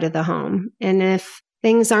the heart of the home. And if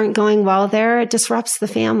things aren't going well there, it disrupts the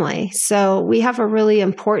family. So we have a really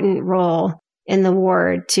important role in the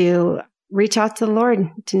ward to reach out to the Lord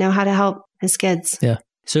to know how to help his kids. Yeah.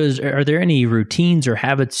 So are there any routines or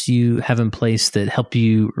habits you have in place that help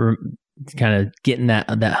you kind of get in that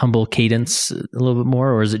humble cadence a little bit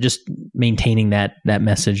more? Or is it just maintaining that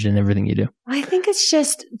message in everything you do? I think it's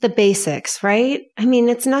just the basics, right? I mean,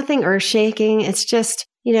 it's nothing earth shaking. It's just,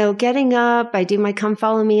 getting up. I do my come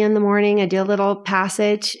follow me in the morning. I do a little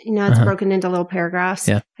passage, it's broken into little paragraphs.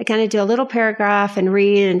 Yeah. I kind of do a little paragraph and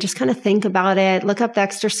read and just kind of think about it, look up the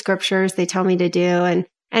extra scriptures they tell me to do,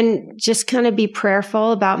 and just kind of be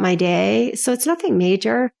prayerful about my day. So it's nothing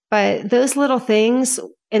major, but those little things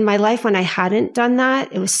in my life, when I hadn't done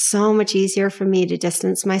that, it was so much easier for me to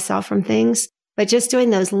distance myself from things. But just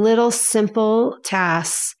doing those little simple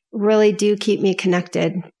tasks really do keep me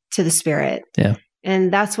connected to the Spirit. Yeah.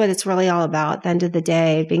 And that's what it's really all about at the end of the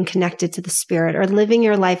day, being connected to the Spirit or living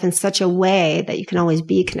your life in such a way that you can always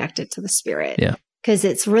be connected to the Spirit. Yeah. Because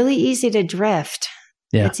it's really easy to drift.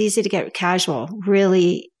 Yeah. It's easy to get casual.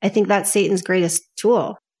 Really, I think that's Satan's greatest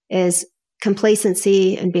tool is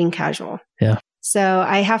complacency and being casual. Yeah. So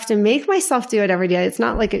I have to make myself do it every day. It's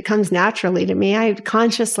not like it comes naturally to me. I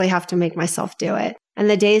consciously have to make myself do it. And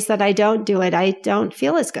the days that I don't do it, I don't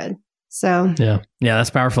feel as good. So yeah,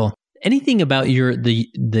 that's powerful. Anything about the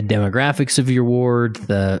demographics of your ward,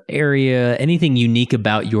 the area, anything unique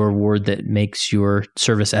about your ward that makes your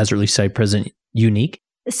service as Relief Society president unique?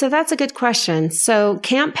 So that's a good question. So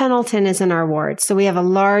Camp Pendleton is in our ward. So we have a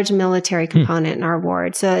large military component in our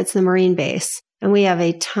ward. So it's the Marine base. And we have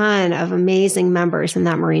a ton of amazing members in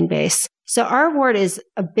that Marine base. So our ward is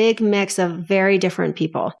a big mix of very different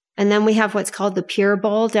people. And then we have what's called the Pier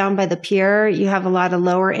Bowl down by the pier. You have a lot of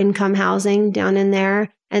lower income housing down in there.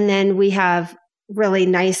 And then we have really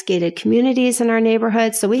nice gated communities in our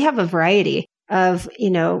neighborhood. So we have a variety of,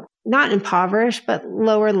 not impoverished, but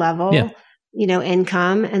lower level,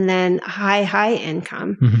 income, and then high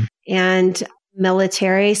income and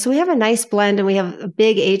military. So we have a nice blend, and we have a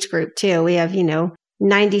big age group too. We have,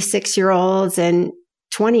 96-year-olds and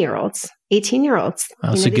 20-year-olds, 18-year-olds.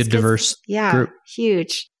 Wow, it's a good diverse group.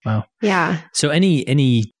 Huge. Wow. Yeah. So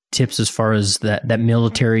any tips as far as that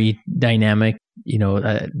military dynamic,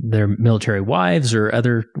 their military wives or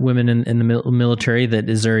other women in the military,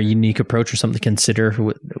 is there a unique approach or something to consider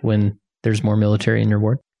when there's more military in your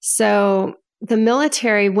ward? So the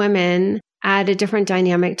military women add a different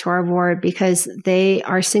dynamic to our ward because they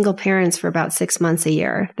are single parents for about 6 months a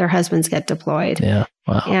year. Their husbands get deployed. Yeah.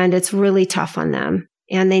 Wow. And it's really tough on them,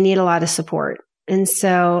 and they need a lot of support. And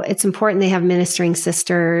so it's important they have ministering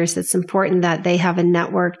sisters. It's important that they have a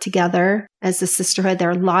network together as a sisterhood. There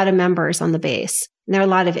are a lot of members on the base, and there are a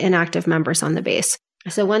lot of inactive members on the base.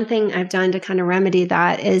 So one thing I've done to kind of remedy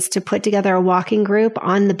that is to put together a walking group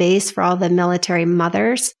on the base for all the military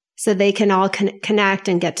mothers so they can all connect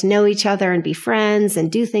and get to know each other and be friends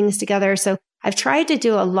and do things together. So I've tried to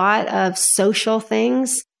do a lot of social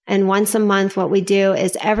things. And once a month, what we do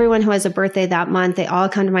is everyone who has a birthday that month, they all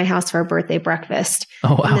come to my house for a birthday breakfast.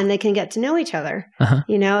 Oh, wow. And then they can get to know each other.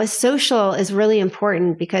 Social is really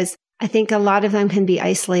important because I think a lot of them can be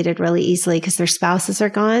isolated really easily because their spouses are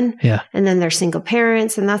gone. Yeah. And then they're single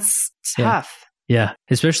parents, and that's tough. Yeah.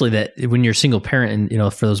 Especially that when you're a single parent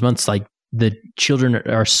and, for those months, like the children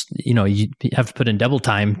are, you have to put in double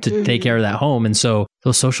time to take care of that home. And so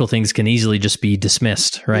those social things can easily just be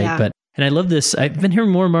dismissed. Right. Yeah. And I love this. I've been hearing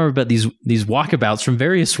more and more about these walkabouts from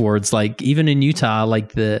various wards, like even in Utah,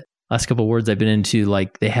 like the last couple of wards I've been into,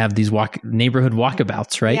 like they have these neighborhood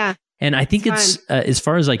walkabouts, right? Yeah. And I think it's as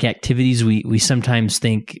far as like activities, we sometimes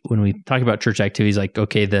think when we talk about church activities, like,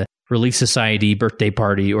 okay, the Relief Society birthday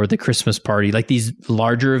party or the Christmas party, like these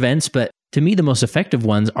larger events. But to me, the most effective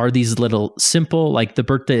ones are these little simple, like the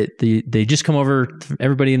birthday, they just come over,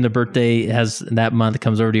 everybody in the birthday has that month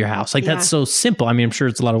comes over to your house. Like that's so simple. I mean, I'm sure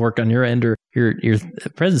it's a lot of work on your end or your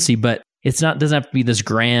presidency, but doesn't have to be this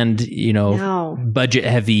grand, budget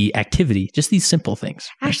heavy activity, just these simple things.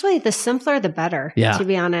 Actually, the simpler, the better, to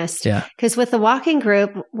be honest. Yeah. Because with the walking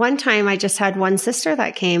group, one time I just had one sister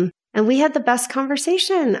that came and we had the best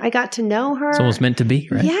conversation. I got to know her. It's almost meant to be,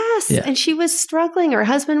 right? Yes. Yeah. And she was struggling. Her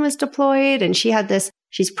husband was deployed and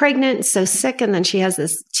she's pregnant, so sick. And then she has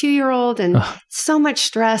this 2-year-old and so much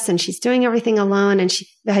stress and she's doing everything alone. And she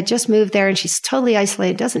had just moved there and she's totally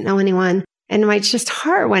isolated, doesn't know anyone. And my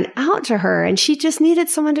heart went out to her and she just needed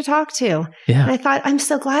someone to talk to. Yeah. And I thought, I'm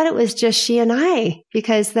so glad it was just she and I,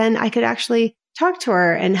 because then I could actually talk to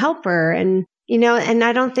her and help her. And, and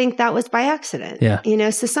I don't think that was by accident. Yeah.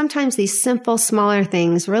 So sometimes these simple, smaller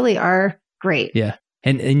things really are great. Yeah.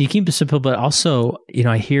 And you keep it simple, but also,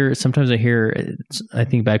 I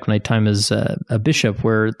think back when I time as a bishop,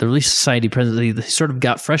 where the Relief Society president, they sort of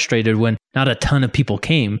got frustrated when not a ton of people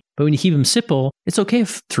came. But when you keep them simple, it's okay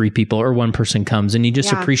if 3 people or 1 person comes, and you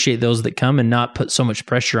just appreciate those that come and not put so much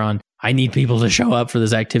pressure on, I need people to show up for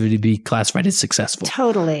this activity to be classified as successful.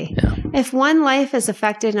 Totally. Yeah. If one life is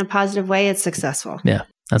affected in a positive way, it's successful. Yeah,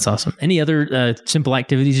 that's awesome. Any other simple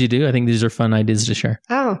activities you do? I think these are fun ideas to share.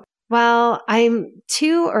 Oh, well, I'm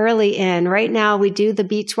too early in. Right now, we do the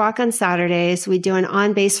beach walk on Saturdays. We do an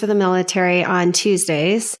on base for the military on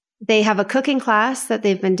Tuesdays. They have a cooking class that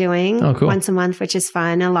they've been doing once a month, which is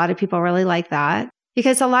fun. A lot of people really like that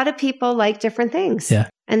because a lot of people like different things. Yeah.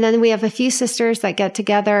 And then we have a few sisters that get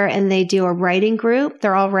together and they do a writing group.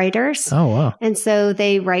 They're all writers. Oh, wow. And so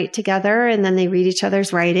they write together and then they read each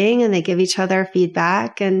other's writing and they give each other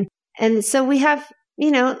feedback. And so we have,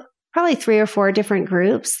 probably 3 or 4 different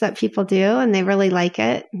groups that people do, and they really like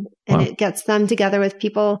it. And it gets them together with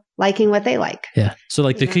people liking what they like. Yeah. So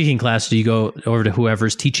like the cooking class, do you go over to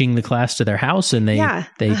whoever's teaching the class to their house and they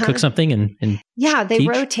cook something and yeah, they teach?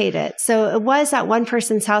 rotate it. So it was at one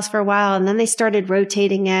person's house for a while, and then they started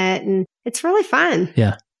rotating it, and it's really fun.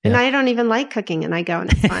 Yeah. And I don't even like cooking, and I go,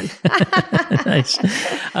 and it's fun. Nice.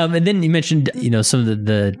 And then you mentioned, some of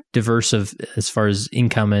the diverse of as far as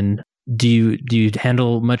income, and do you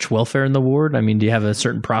handle much welfare in the ward? I mean, do you have a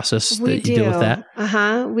certain process that you deal with that?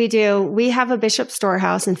 We do. We have a Bishop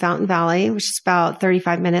Storehouse in Fountain Valley, which is about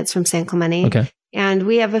 35 minutes from San Clemente. Okay. And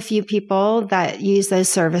we have a few people that use those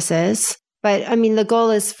services. But I mean, the goal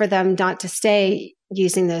is for them not to stay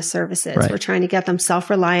using those services. Right. We're trying to get them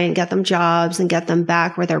self-reliant, get them jobs, and get them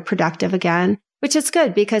back where they're productive again, which is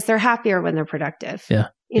good because they're happier when they're productive. Yeah.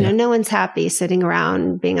 No one's happy sitting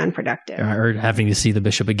around being unproductive. Or having to see the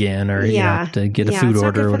bishop again, or to get a food it's order. Not good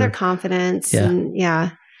for their whatever. confidence. Yeah. And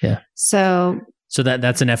Yeah. So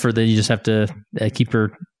that's an effort that you just have to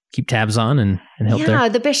keep tabs on and help there. Yeah,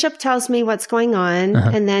 the bishop tells me what's going on.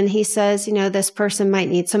 And then he says, this person might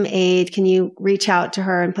need some aid. Can you reach out to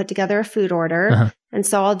her and put together a food order? And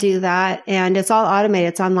so I'll do that. And it's all automated.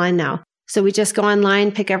 It's online now. So we just go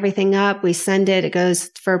online, pick everything up. We send it. It goes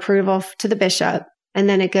for approval to the bishop. And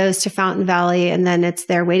then it goes to Fountain Valley. And then it's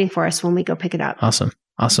there waiting for us when we go pick it up. Awesome.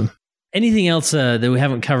 Anything else that we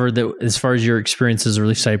haven't covered that, as far as your experience as a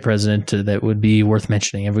Relief Society president, that would be worth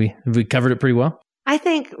mentioning? Have we covered it pretty well? I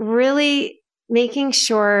think really making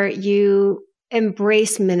sure you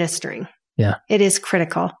embrace ministering. Yeah. It is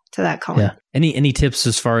critical to that calling. Yeah. Any tips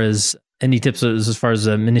as far as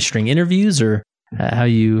ministering interviews or how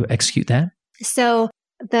you execute that? So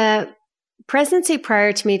the presidency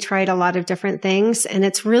prior to me tried a lot of different things, and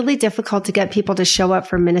it's really difficult to get people to show up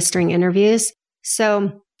for ministering interviews.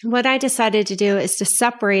 So what I decided to do is to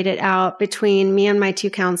separate it out between me and my 2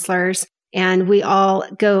 counselors, and we all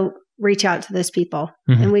go reach out to those people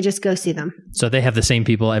and we just go see them. So they have the same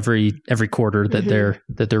people every quarter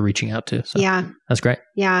that they're reaching out to. So that's great.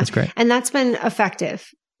 Yeah. That's great. And that's been effective.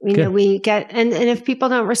 We get, and if people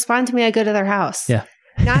don't respond to me, I go to their house. Yeah.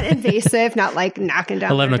 Not invasive, not like knocking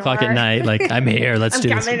down 11 o'clock at night, like, I'm here, let's do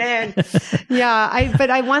this. I'm coming in. But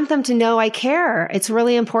I want them to know I care. It's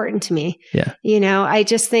really important to me. Yeah. I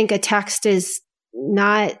just think a text is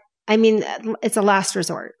not, it's a last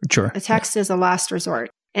resort. Sure. A text is a last resort.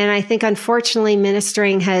 And I think, unfortunately,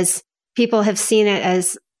 ministering people have seen it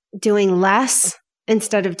as doing less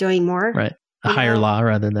instead of doing more. Right. A higher law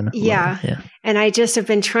rather than a yeah. And I just have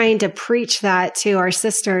been trying to preach that to our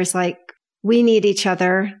sisters, like, we need each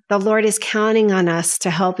other. The Lord is counting on us to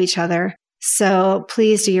help each other. So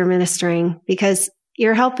please do your ministering, because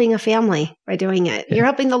you're helping a family by doing it. Yeah. You're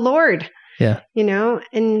helping the Lord. Yeah.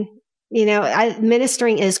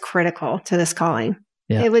 Ministering is critical to this calling.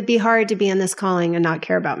 Yeah. It would be hard to be in this calling and not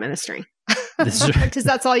care about ministering, because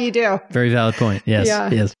that's all you do. Very valid point. Yes.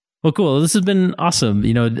 Yeah. Yes. Well, cool. This has been awesome.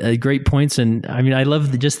 Great points. And I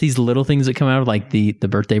love just these little things that come out of, like the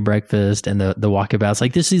birthday breakfast and the walkabouts,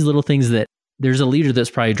 like just these little things that there's a leader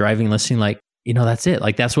that's probably driving, listening, like, that's it.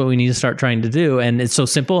 Like, that's what we need to start trying to do. And it's so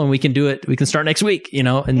simple, and we can do it. We can start next week,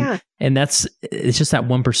 and it's just that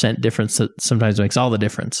 1% difference that sometimes makes all the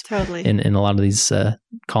difference. Totally. In a lot of these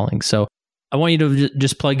callings. So I want you to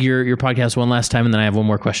just plug your podcast one last time, and then I have one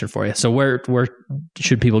more question for you. So where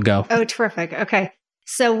should people go? Oh, terrific. Okay.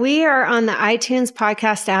 So we are on the iTunes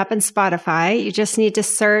podcast app and Spotify. You just need to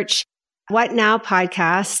search What Now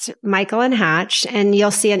podcast, Michael and Hatch, and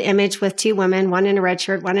you'll see an image with two women, one in a red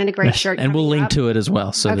shirt, one in a gray shirt. And we'll link to it as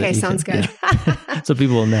well. So okay, sounds good. Yeah. So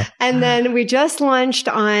people will know. And then we just launched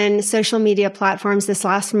on social media platforms this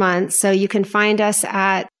last month. So you can find us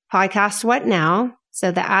at Podcast What Now.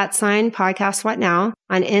 So the @ Podcast What Now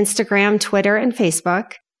on Instagram, Twitter, and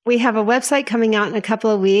Facebook. We have a website coming out in a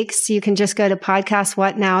couple of weeks. You can just go to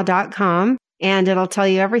podcastwhatnow.com. And it'll tell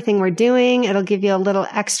you everything we're doing. It'll give you a little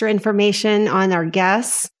extra information on our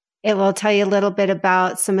guests. It will tell you a little bit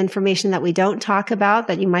about some information that we don't talk about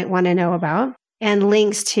that you might want to know about, and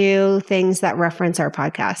links to things that reference our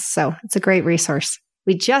podcast. So it's a great resource.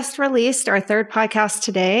 We just released our third podcast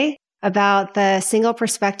today about the single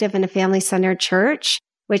perspective in a family-centered church,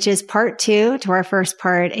 which is part 2 to our first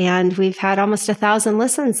part. And we've had almost 1,000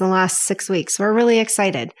 listens in the last 6 weeks. We're really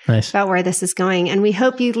excited about where this is going. And we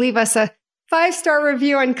hope you leave us a 5-star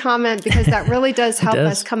review and comment, because that really does help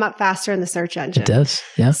us come up faster in the search engine. It does.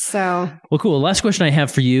 Yeah. So, well, cool. Last question I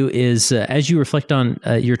have for you is, as you reflect on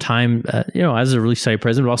your time, as a Relief Society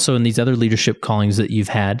president, but also in these other leadership callings that you've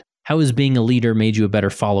had, how has being a leader made you a better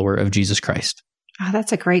follower of Jesus Christ? Oh,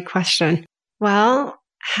 that's a great question. Well,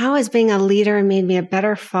 how has being a leader made me a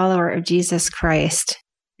better follower of Jesus Christ?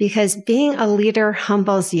 Because being a leader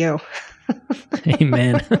humbles you.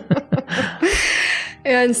 Amen.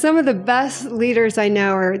 And some of the best leaders I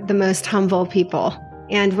know are the most humble people.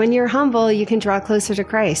 And when you're humble, you can draw closer to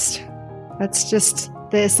Christ. That's just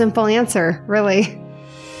the simple answer, really.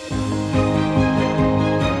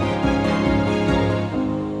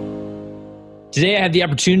 Today, I have the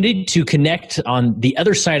opportunity to connect on the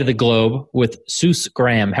other side of the globe with Suze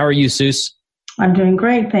Graham. How are you, Suze? I'm doing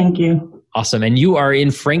great, thank you. Awesome. And you are in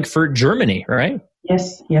Frankfurt, Germany, right?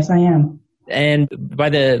 Yes, I am. And by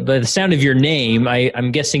the sound of your name,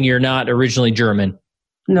 I'm guessing you're not originally German.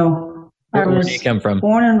 No. Where did you come from? I was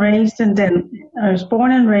born and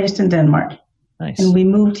raised in Denmark. Nice. And we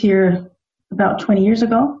moved here about 20 years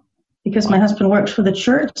ago because my husband works for the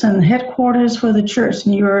church, and the headquarters for the church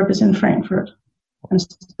in Europe is in Frankfurt. And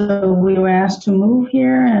so we were asked to move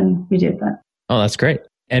here, and we did that. Oh, that's great.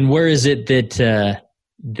 And where is it or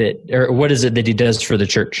what is it that he does for the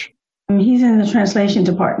church? He's in the translation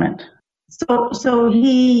department. So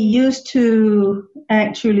he used to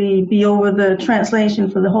actually be over the translation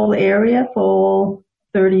for the whole area for all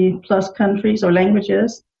 30 plus countries or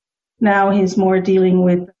languages. Now he's more dealing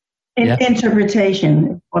with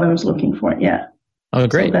interpretation, what I was looking for. Yeah. Oh,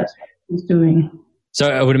 great. So that's what he's doing. So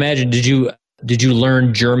I would imagine, did you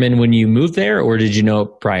learn German when you moved there, or did you know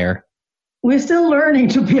it prior? We're still learning,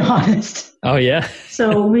 to be honest. Oh, yeah.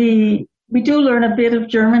 So we do learn a bit of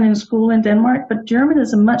German in school in Denmark, but German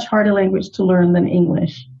is a much harder language to learn than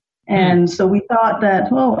English. And so we thought that,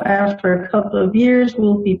 after a couple of years,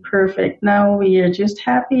 we'll be perfect. Now we are just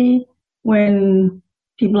happy when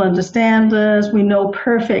people understand us. We know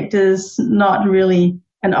perfect is not really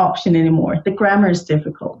an option anymore. The grammar is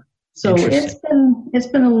difficult. So it's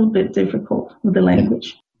been a little bit difficult with the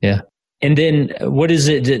language. Yeah. And then what is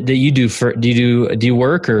it that you do do you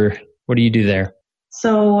work, or what do you do there?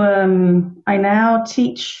 So I now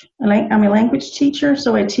teach, I'm a language teacher,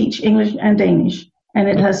 so I teach English and Danish. And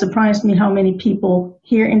it has surprised me how many people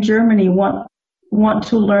here in Germany want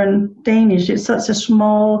to learn Danish. It's such a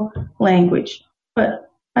small language, but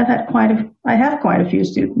I have quite a few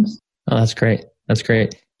students. Oh, that's great. That's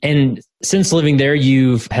great. And since living there,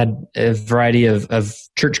 you've had a variety of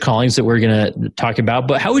church callings that we're going to talk about.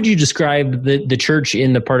 But how would you describe the church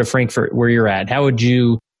in the part of Frankfurt where you're at? How would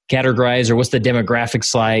you categorize, or what's the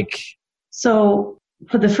demographics like? So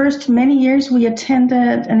for the first many years, we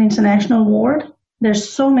attended an international ward. There's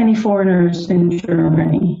so many foreigners in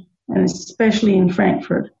Germany, and especially in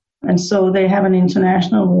Frankfurt. And so they have an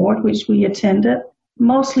international ward, which we attended,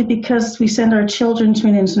 mostly because we sent our children to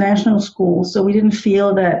an international school. So we didn't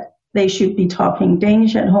feel that they should be talking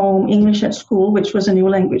Danish at home, English at school, which was a new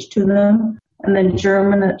language to them, and then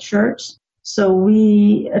German at church. So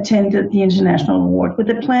we attended the international ward with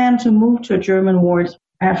the plan to move to a German ward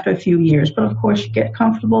after a few years. But of course, you get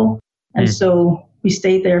comfortable. And so we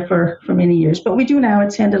stayed there for many years. But we do now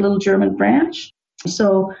attend a little German branch.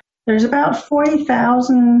 So there's about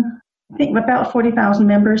 40,000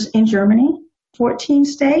 members in Germany, 14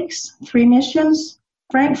 stakes, 3 missions.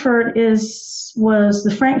 The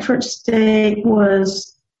Frankfurt stake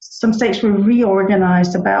some stakes were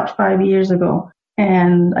reorganized about 5 years ago.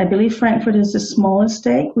 And I believe Frankfurt is the smallest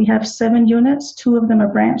stake. We have 7 units, 2 of them are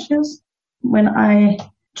branches. When I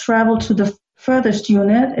travel to the furthest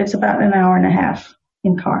unit, it's about an hour and a half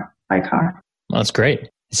by car. Well, that's great.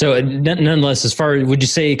 So nonetheless, would you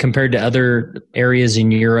say compared to other areas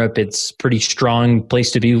in Europe, it's pretty strong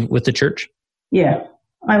place to be with the church? Yeah,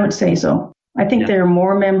 I would say so. I think there are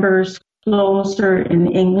more members closer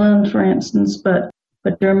in England, for instance, but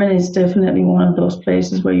Germany is definitely one of those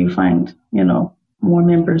places where you find, more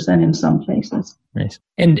members than in some places. Nice.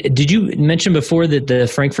 And did you mention before that the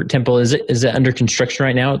Frankfurt Temple, is it under construction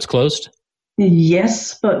right now? It's closed?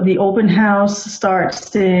 Yes, but the open house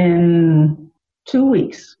starts in 2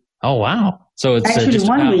 weeks. Oh, wow. So it's actually just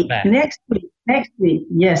 1 week. Back. Next week.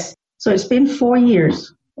 Yes. So it's been 4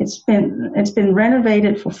 years. It's been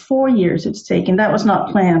renovated for 4 years. It's taken. That was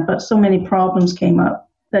not planned, but so many problems came up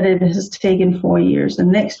that it has taken 4 years.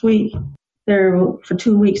 And next week, for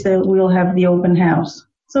 2 weeks, we'll have the open house.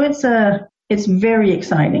 So it's very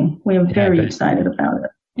exciting. We are very excited about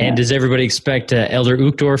it. And yeah. Does everybody expect Elder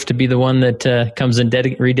Uchtdorf to be the one that comes and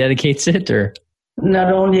rededicates it, or?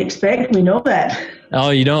 Not only expect, we know that. Oh,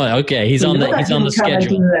 you know it. Okay, he's on the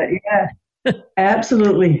schedule. Yeah,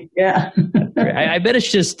 absolutely. Yeah. I bet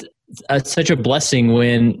it's just such a blessing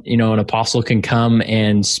when an apostle can come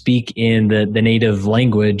and speak in the native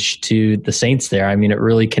language to the saints there. I mean, it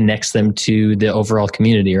really connects them to the overall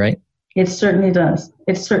community, right? It certainly does.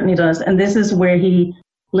 It certainly does. And this is where he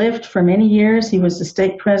lived for many years. He was the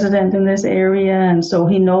stake president in this area, and so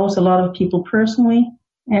he knows a lot of people personally.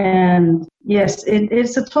 And yes,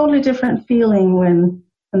 it's a totally different feeling when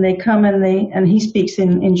they come and he speaks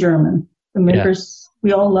in German. The members,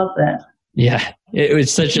 we all love that. Yeah, it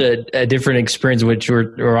was such a different experience, which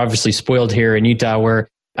we're obviously spoiled here in Utah, where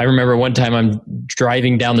I remember one time I'm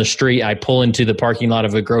driving down the street, I pull into the parking lot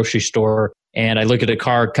of a grocery store, and I look at a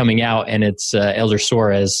car coming out, and it's Elder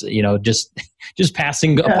Soares, just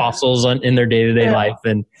passing apostles in their day-to-day life.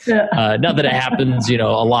 And not that it happens, a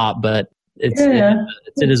lot, but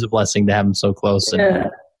it is a blessing to have them so close.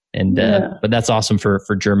 But that's awesome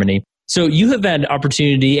for Germany. So you have had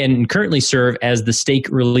opportunity and currently serve as the Stake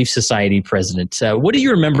Relief Society president. What do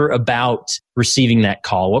you remember about receiving that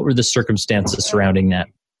call? What were the circumstances surrounding that?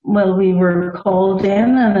 Well, we were called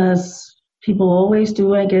in, and as people always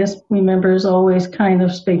do, I guess, we members always kind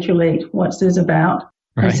of speculate what's this about.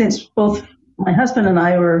 Right. And since both my husband and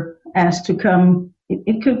I were asked to come,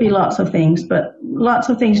 it could be lots of things, but lots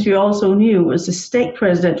of things we also knew was the stake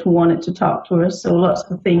president who wanted to talk to us, so lots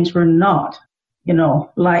of things were not,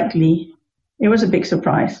 likely. It was a big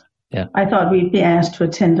surprise. Yeah. I thought we'd be asked to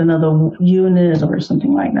attend another unit or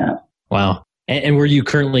something like that. Wow. And were you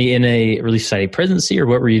currently in a Relief Society presidency, or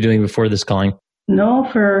what were you doing before this calling? No,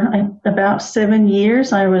 for about 7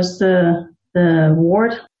 years, I was the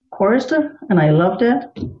ward chorister, and I loved it.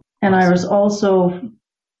 And I was also,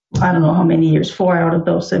 I don't know how many years, 4 out of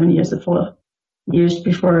those 7 years, the 4 years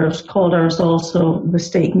before I was called, I was also the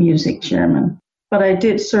stake music chairman. But I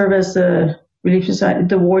did serve as the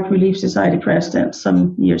Ward Relief Society president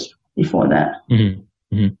some years before that.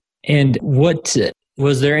 Mm-hmm. Mm-hmm. And what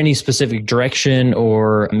was there any specific direction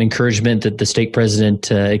or encouragement that the stake president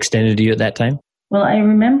extended to you at that time? Well, I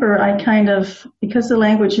remember because the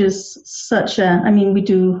language is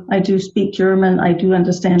I do speak German, I do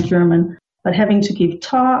understand German, but having to give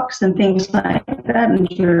talks and things like that in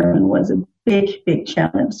German was a big, big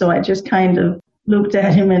challenge. So I just kind of looked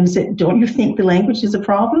at him and said, "Don't you think the language is a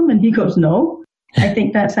problem?" And he goes, "No, I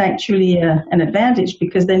think that's actually an advantage,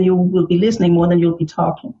 because then you will be listening more than you'll be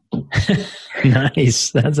talking."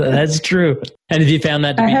 Nice. That's true. And have you found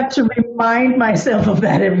that I have to remind myself of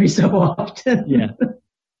that every so often. Yeah.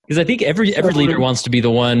 Because I think every leader wants to be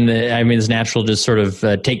the one, it's natural to sort of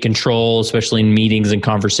take control, especially in meetings and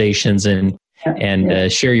conversations, and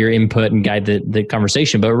share your input and guide the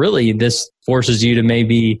conversation. But really, this forces you to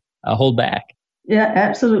maybe hold back. Yeah,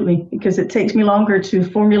 absolutely. Because it takes me longer to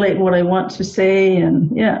formulate what I want to say.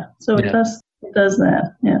 And it does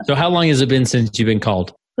that. Yeah. So how long has it been since you've been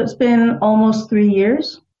called? It's been almost 3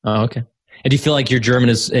 years. Oh, okay. And do you feel like your German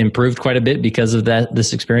has improved quite a bit because of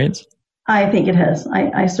this experience? I think it has.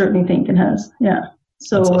 I certainly think it has. Yeah.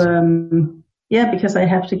 So, awesome. Because I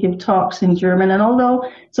have to give talks in German.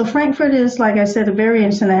 And Frankfurt is, like I said, a very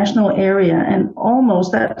international area, and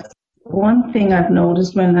almost that's one thing I've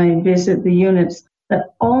noticed when I visit the units,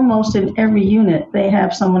 that almost in every unit they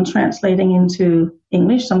have someone translating into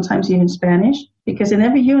English, sometimes even Spanish, because in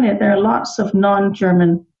every unit there are lots of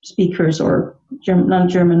non-German speakers or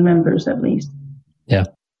non-German members at least. Yeah.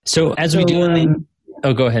 So we do...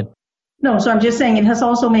 go ahead. No, so I'm just saying it has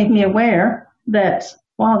also made me aware that,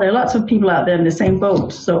 wow, there are lots of people out there in the same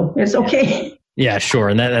boat, so it's okay. Yeah, sure.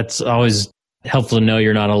 And that's always helpful to know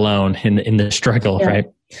you're not alone in the struggle, right?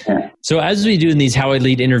 So as we do in these How I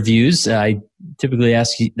Lead interviews, I typically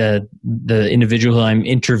ask the individual who I'm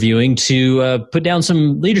interviewing to put down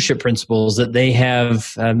some leadership principles that they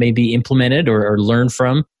have maybe implemented or learned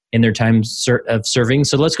from in their time of serving.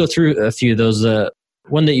 So let's go through a few of those.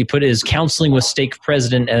 One that you put is counseling with stake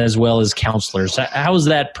president as well as counselors. How has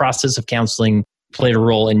that process of counseling played a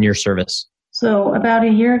role in your service? So about a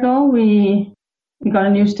year ago, we got a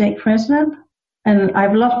new stake president, and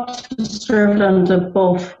I've loved to serve under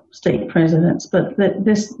both stake presidents, but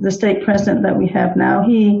the stake president that we have now,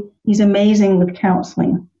 he's amazing with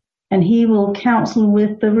counseling, and he will counsel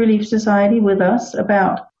with the Relief Society with us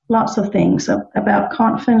about lots of things, about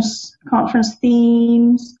conference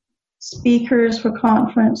themes, speakers for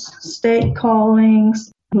conference, stake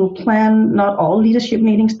callings. We'll plan not all leadership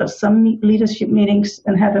meetings, but some leadership meetings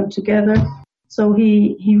and have them together. So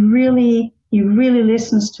he really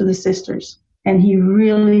listens to the sisters, and he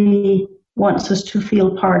really wants us to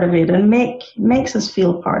feel part of it and makes us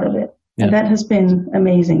feel part of it. Yeah. And that has been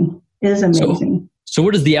amazing. It is amazing. So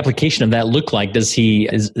what does the application of that look like? Is he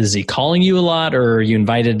calling you a lot, or are you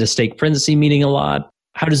invited to stake presidency meeting a lot?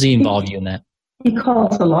 How does he involve you in that? He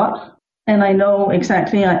calls a lot, and I know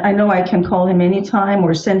exactly. I know I can call him anytime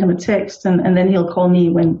or send him a text, and then he'll call me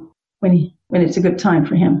when it's a good time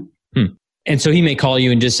for him. And so he may call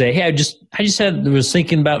you and just say, "Hey, I just was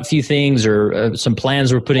thinking about a few things, or some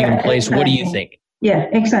plans we're putting in place. Exactly. What do you think?" Yeah,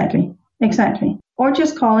 exactly. Or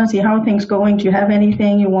just call and see how are things going. Do you have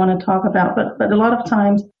anything you want to talk about? But a lot of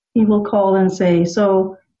times he will call and say,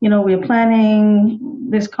 "So, we're planning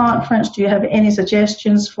this conference. Do you have any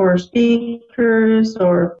suggestions for speakers,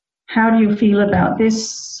 or how do you feel about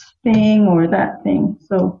this thing or that thing?"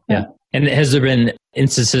 So yeah. And has there been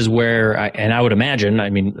instances where, I would imagine,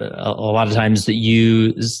 a lot of times that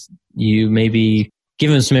you maybe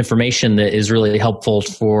give him some information that is really helpful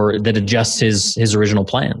that adjusts his original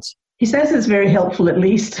plans? He says it's very helpful, at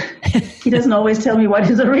least. He doesn't always tell me what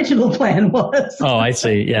his original plan was. Oh, I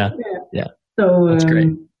see. Yeah. So that's great.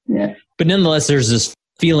 Yeah. But nonetheless, there's this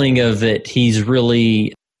feeling of that he's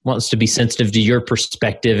really wants to be sensitive to your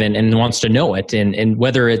perspective and wants to know it. And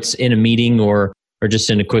whether it's in a meeting or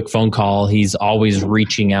just in a quick phone call, he's always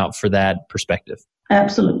reaching out for that perspective.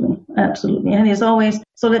 Absolutely. And he's always,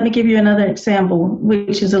 so let me give you another example,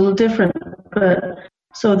 which is a little different. But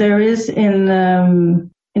so there is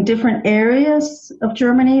in different areas of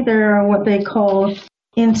Germany, there are what they call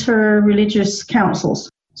inter-religious councils.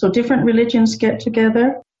 So different religions get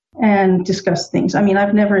together and discuss things.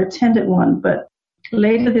 I've never attended one, but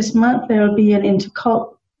later this month, there will be an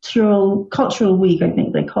cultural week, I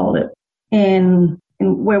think they call it. In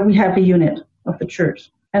where we have a unit of the church.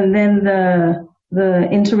 And then the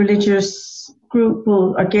interreligious group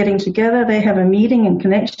are getting together. They have a meeting in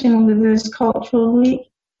connection with this cultural week,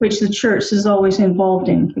 which the church is always involved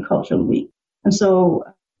in, the cultural week. And so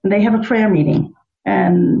they have a prayer meeting.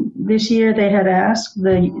 And this year they had asked,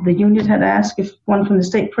 the unit had asked if one from the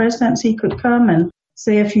stake presidency could come and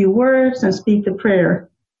say a few words and speak the prayer.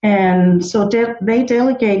 And so they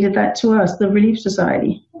delegated that to us, the Relief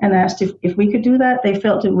Society, and asked if we could do that. They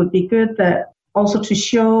felt it would be good that also to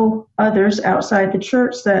show others outside the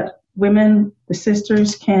church that women, the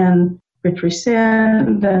sisters, can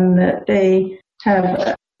represent and that they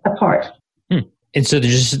have a part. And so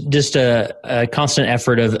there's just a constant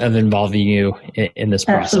effort of involving you in this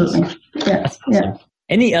process. Absolutely. Yeah.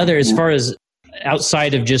 Any other, as far as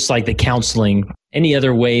outside of just like the counseling, any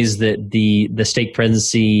other ways that the stake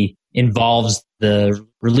presidency involves the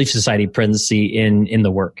Relief Society presidency in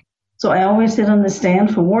the work? So I always sit on the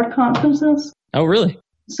stand for ward conferences. Oh, really?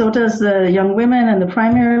 So does the young women and the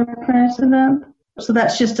primary president. So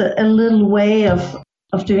that's just a little way of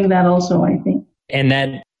doing that also, I think. And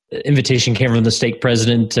that invitation came from the stake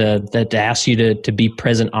president that asked you to be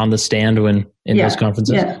present on the stand in those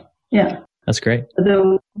conferences? Yeah. That's great.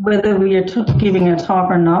 Whether we are giving a talk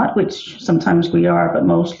or not, which sometimes we are, but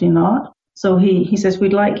mostly not. So he says,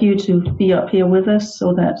 we'd like you to be up here with us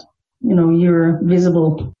so that, you're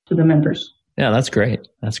visible to the members. Yeah, that's great.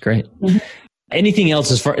 Mm-hmm. Anything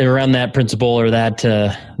else as far around that principle or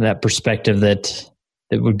that perspective that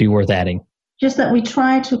would be worth adding? Just that we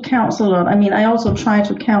try to counsel. I also try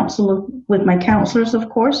to counsel with my counselors, of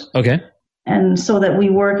course. Okay. And so that we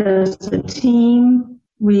work as a team.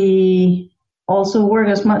 We also work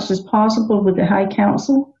as much as possible with the High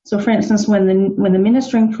Council. So, for instance, when the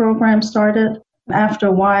ministering program started, after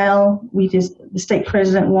a while, the stake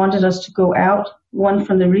president wanted us to go out, one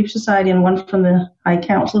from the Relief Society and one from the High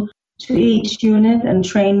Council, to each unit and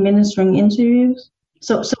train ministering interviews.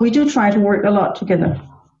 So we do try to work a lot together.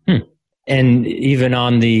 And even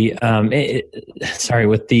on the,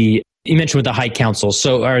 with the You mentioned with the High Council.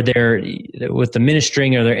 So are there, with the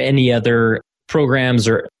ministering, are there any other programs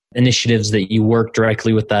or initiatives that you work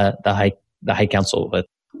directly with the High Council with?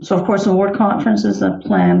 So, of course, the ward conferences are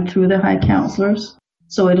planned through the High Councilors.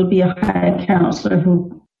 So it'll be a High Councilor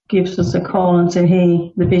who gives us a call and say,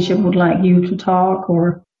 hey, the bishop would like you to talk.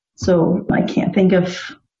 Or so I can't think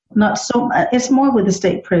of, not so, it's more with the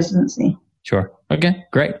stake presidency. Sure. Okay,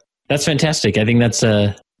 great. That's fantastic. I think that's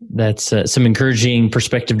some encouraging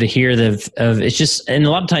perspective to hear of it's just, and a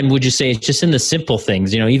lot of time, would you say it's just in the simple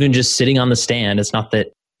things, even just sitting on the stand. It's not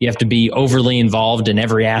that you have to be overly involved in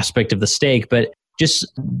every aspect of the stake, but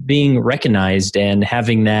just being recognized and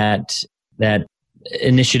having that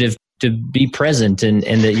initiative to be present and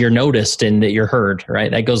that you're noticed and that you're heard,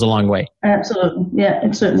 right? That goes a long way. Absolutely. Yeah,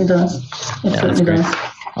 it certainly does. That's great.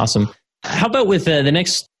 Awesome. How about with the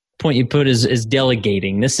next point you put is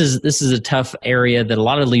delegating. This is a tough area that a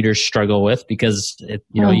lot of leaders struggle with because you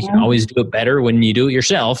can always do it better when you do it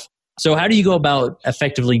yourself. So how do you go about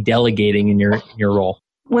effectively delegating in your role?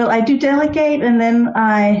 Well, I do delegate, and then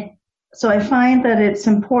I find that it's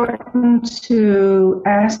important to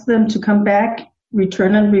ask them to come back,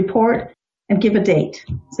 return a report, and give a date.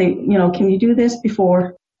 Say, can you do this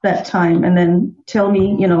before that time? And then tell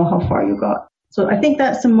me, how far you got. So I think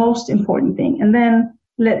that's the most important thing. And then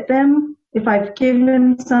let them, if I've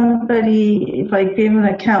given an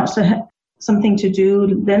account something to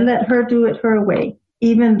do, then let her do it her way,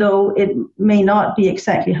 even though it may not be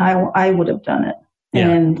exactly how I would have done it. Yeah.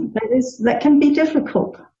 And that can be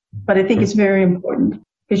difficult, but I think it's very important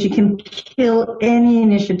because you can kill any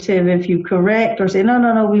initiative if you correct or say,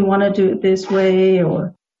 no, we want to do it this way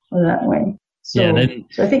or that way. So I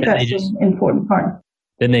think that's an important part.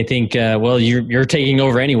 Then they think, well, you're taking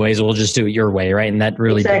over anyways. We'll just do it your way, right? And that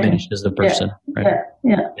really diminishes the person, right?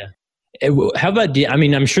 Yeah. How about?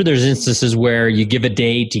 I'm sure there's instances where you give a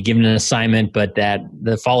date, you give an assignment, but that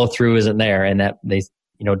the follow through isn't there, and that they,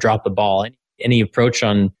 drop the ball. Any approach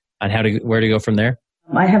on where to go from there?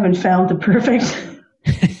 I haven't found the perfect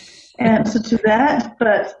answer to that,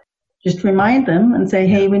 but just remind them and say,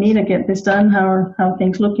 hey, we need to get this done. How are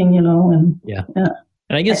things looking? And yeah.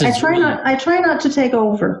 And I guess I try not to take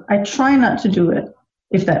over. I try not to do it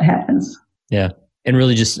if that happens. Yeah. And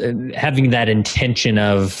really just having that intention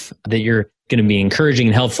of that you're going to be encouraging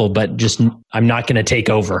and helpful, but just I'm not going to take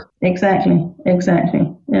over. Exactly.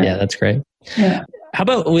 Yeah, that's great. Yeah. How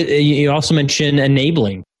about, you also mentioned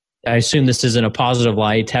enabling. I assume this is in a positive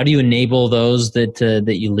light. How do you enable those that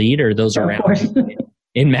you lead or those around you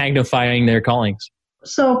in magnifying their callings?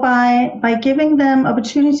 So by giving them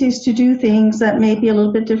opportunities to do things that may be a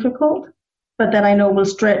little bit difficult, but that I know will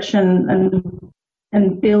stretch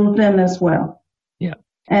and build them as well. Yeah.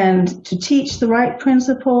 And to teach the right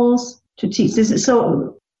principles, to teach this.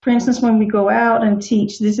 So, for instance, when we go out and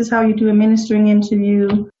teach, this is how you do a ministering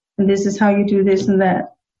interview, and this is how you do this and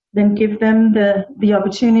that. Then give them the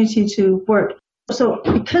opportunity to work. So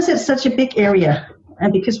because it's such a big area,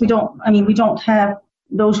 and because we don't have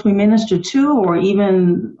those we minister to, or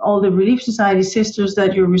even all the Relief Society sisters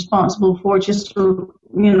that you're responsible for just around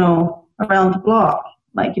the block,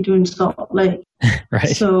 like you do in Salt Lake. Right.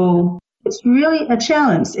 So it's really a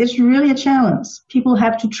challenge. People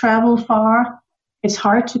have to travel far. It's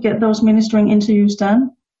hard to get those ministering interviews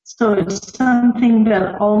done. So it's something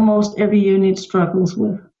that almost every unit struggles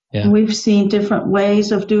with. Yeah. We've seen different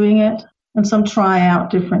ways of doing it, and some try out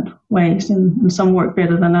different ways, and some work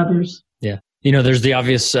better than others. Yeah. There's the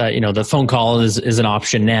obvious, the phone call is an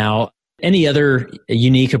option now. Any other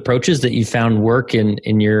unique approaches that you found work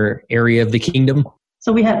in your area of the kingdom?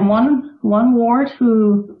 So we had one ward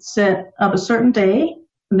who set up a certain day,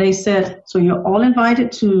 and they said, so you're all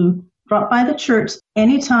invited to drop by the church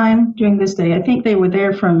anytime during this day. I think they were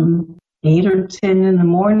there from 8 or 10 in the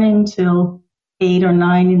morning till 8 or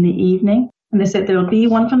 9 in the evening. And they said there will be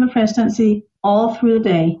one from the presidency all through the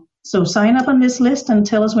day. So sign up on this list and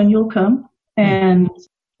tell us when you'll come. And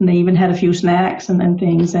they even had a few snacks and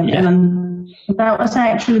things. And that was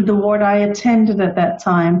actually the ward I attended at that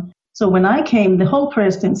time. So when I came, the whole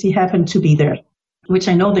presidency happened to be there, which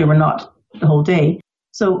I know they were not the whole day.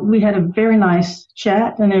 So we had a very nice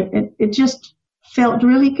chat, and it just felt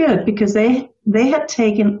really good because they had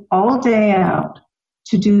taken all day out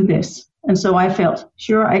to do this. And so I felt,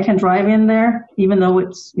 sure, I can drive in there, even though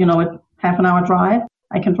it's, a half an hour drive.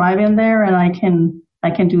 I can drive in there and I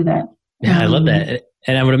can do that. Yeah, I love that.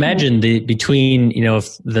 And I would imagine between,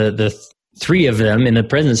 if the three of them in the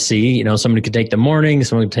presidency, someone could take the morning,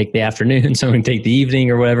 someone could take the afternoon, someone could take the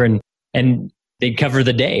evening or whatever, and they'd cover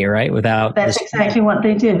the day, right? That's exactly what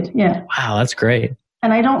they did. Yeah. Wow, that's great.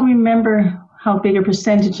 And I don't remember how big a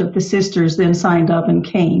percentage of the sisters then signed up and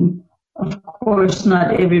came. Of course,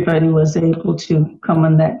 not everybody was able to come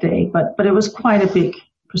on that day, but it was quite a big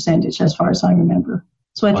percentage as far as I remember.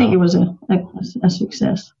 So I think it was a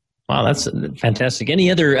success. Wow, that's fantastic.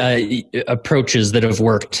 Any other approaches that have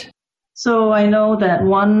worked? So I know that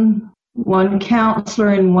one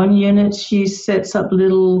counselor in one unit, she sets up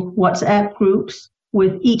little WhatsApp groups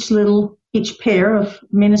with each pair of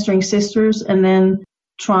ministering sisters, and then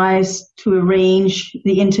tries to arrange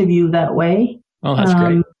the interview that way. Oh, that's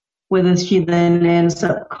great. Whether she then ends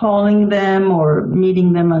up calling them or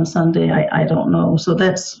meeting them on Sunday, I don't know. So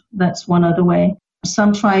that's one other way.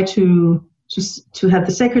 Some try to have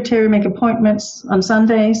the secretary make appointments on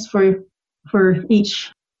Sundays for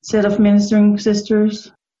each set of ministering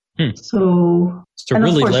sisters. So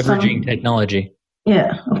really leveraging technology.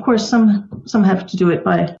 Yeah, of course, some have to do it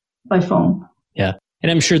by phone. Yeah,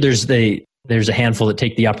 and I'm sure there's a handful that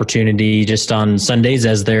take the opportunity just on Sundays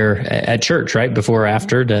as they're at church, right, before or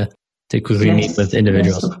after to quickly meet with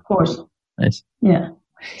individuals. Yes, of course. Nice. Yeah.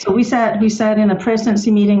 So we sat in a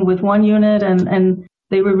presidency meeting with one unit, and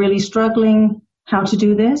they were really struggling how to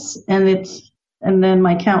do this, and then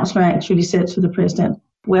my counselor actually said to the president,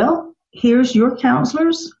 "Well, here's your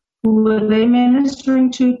counselors. Who are they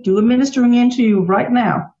ministering to? Do a ministering into you right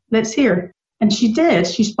now. Let's hear." And she did.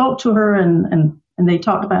 She spoke to her, and they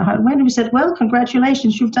talked about how it went. And we said, "Well,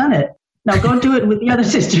 congratulations, you've done it. Now go do it with the other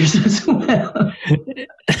sisters as well."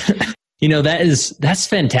 That's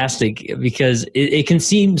fantastic, because it can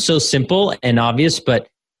seem so simple and obvious, but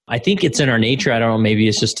I think it's in our nature. I don't know, maybe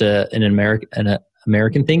it's just an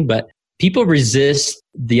American thing, but people resist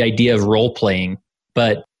the idea of role playing.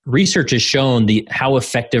 But research has shown how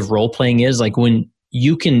effective role playing is. Like when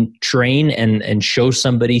you can train and show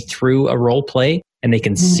somebody through a role play and they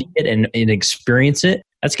can see it and experience it,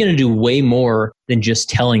 that's going to do way more than just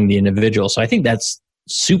telling the individual. So I think that's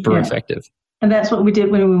super effective. And that's what we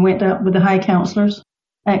did when we went up with the high counselors.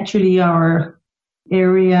 Actually, our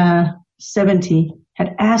area 70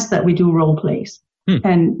 had asked that we do role plays.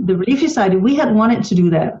 And the Relief Society, we had wanted to do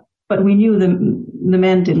that, but we knew the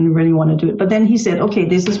men didn't really want to do it. But then he said, "Okay,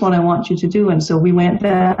 this is what I want you to do." And so we went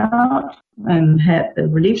out and had the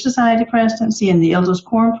Relief Society presidency and the Elders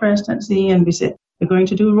Quorum presidency, and we said, "We're going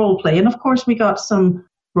to do role play." And of course, we got some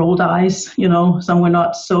rolled eyes. Some were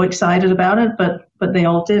not so excited about it, but they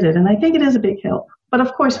all did it. And I think it is a big help. But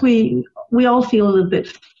of course, we all feel a little bit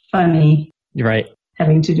funny. Right.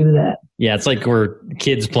 Having to do that. Yeah, it's like we're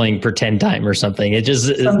kids playing pretend time or something. It just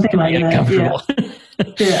something like that. Uncomfortable.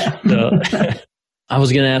 Yeah. So, I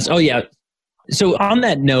was going to ask. Oh yeah. So on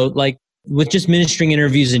that note, like with just ministering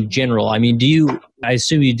interviews in general, I mean, I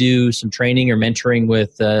assume you do some training or mentoring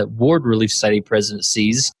with Ward Relief Society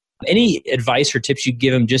presidencies. Any advice or tips you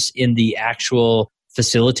give them just in the actual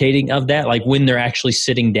facilitating of that, like when they're actually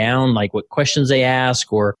sitting down, like what questions they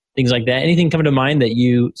ask or things like that? Anything come to mind that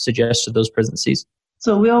you suggest to those presidencies?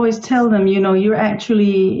 So we always tell them, you're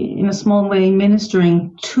actually in a small way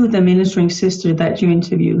ministering to the ministering sister that you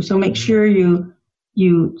interview. So make sure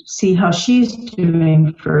you see how she's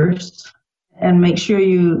doing first, and make sure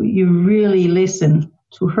you really listen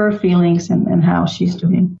to her feelings and how she's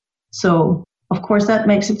doing. So of course that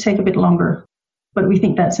makes it take a bit longer, but we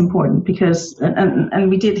think that's important because, and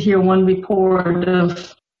we did hear one report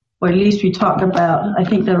of, or at least we talked about, I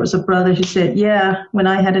think there was a brother who said, yeah, when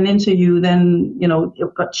I had an interview, then,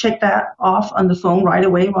 it got checked that off on the phone right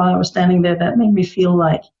away while I was standing there. That made me feel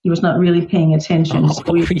like he was not really paying attention. So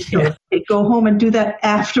we go home and do that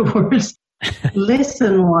afterwards.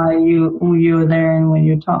 Listen while you're there and when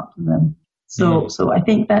you talk to them. So I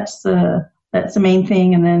think that's the main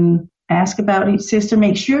thing. And then ask about each sister.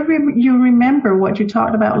 Make sure you remember what you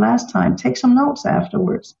talked about last time. Take some notes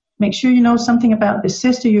afterwards. Make sure you know something about the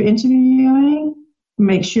sister you're interviewing.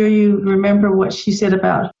 Make sure you remember what she said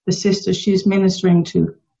about the sister she's ministering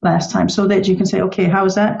to last time, so that you can say, okay, how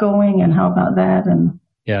is that going? And how about that? And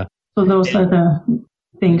so those are the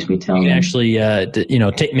things we tell them. You can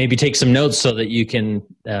actually, maybe take some notes so that you can,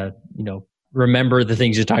 remember the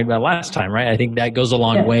things you talked about last time, right? I think that goes a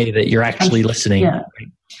long way that you're actually listening. Yeah.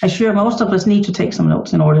 Right? I'm sure most of us need to take some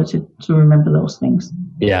notes in order to remember those things.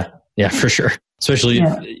 Yeah, for sure. Especially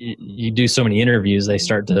if you do so many interviews, they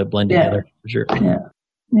start to blend together, for sure.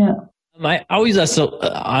 Yeah. I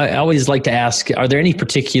always like to ask, are there any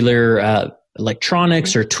particular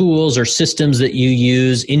electronics or tools or systems that you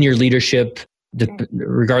use in your leadership,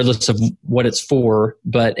 regardless of what it's for,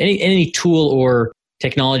 but any tool or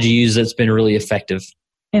technology used that's been really effective?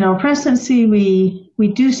 In our presidency, we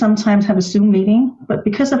do sometimes have a Zoom meeting, but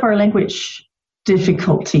because of our language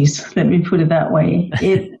difficulties, let me put it that way,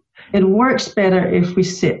 it works better if we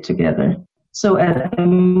sit together. So at the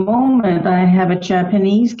moment, I have a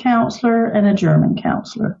Japanese counselor and a German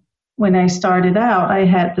counselor. When I started out, I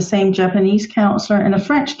had the same Japanese counselor and a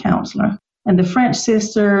French counselor. And the French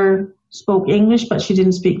sister spoke English, but she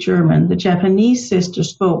didn't speak German. The Japanese sister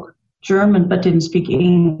spoke German, but didn't speak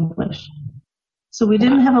English. So we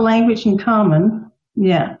didn't have a language in common.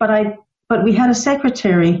 Yeah, but we had a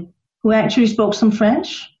secretary who actually spoke some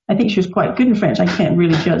French. I think she was quite good in French. I can't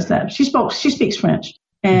really judge that. She speaks French.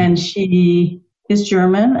 And she is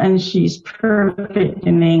German, and she's perfect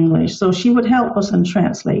in English. So she would help us and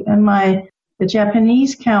translate. And the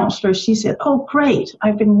Japanese counselor, she said, "Oh, great,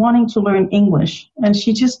 I've been wanting to learn English." And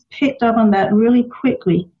she just picked up on that really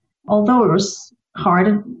quickly. Although it was hard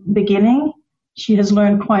at the beginning, she has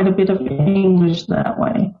learned quite a bit of English that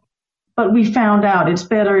way. But we found out it's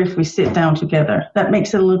better if we sit down together. That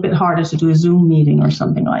makes it a little bit harder to do a Zoom meeting or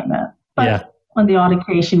something like that. But on the odd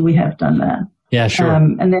occasion, we have done that. Yeah, sure.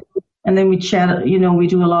 And then we chat, we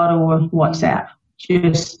do a lot over WhatsApp,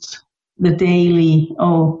 just the daily,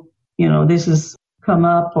 this has come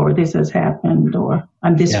up, or this has happened, or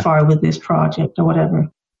I'm this far with this project, or whatever.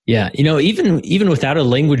 Yeah. Even without a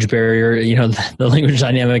language barrier, the language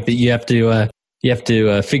dynamic that you have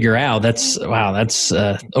to figure out, that's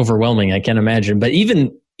overwhelming. I can't imagine. But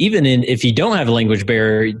even if you don't have a language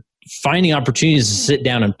barrier, finding opportunities to sit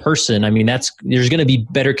down in person, there's going to be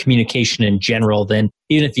better communication in general than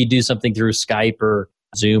even if you do something through Skype or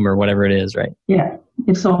Zoom or whatever it is, right? Yeah,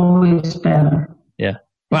 it's always better. Yeah.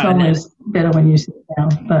 It's always better when you sit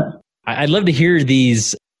down. But I'd love to hear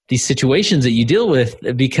these situations that you deal with,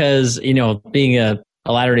 because, being a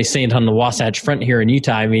Latter-day Saint on the Wasatch Front here in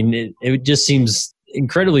Utah, it just seems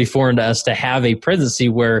incredibly foreign to us to have a presidency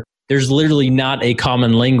where there's literally not a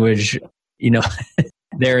common language,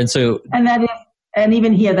 there. And so, and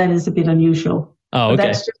even here, that is a bit unusual. Oh,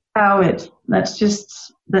 okay. That's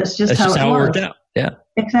just how it worked out. Yeah.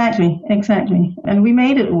 Exactly. And we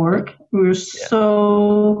made it work. We were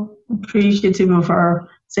so appreciative of our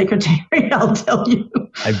secretary, I'll tell you.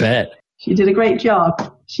 I bet. She did a great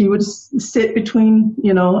job. She would sit between,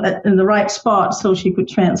 in the right spot so she could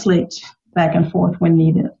translate back and forth when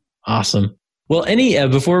needed. Awesome. Well,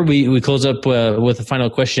 before we close up with a final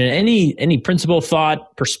question, any principle,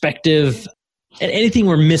 thought, perspective, and anything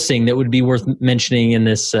we're missing that would be worth mentioning in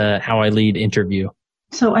this How I Lead interview?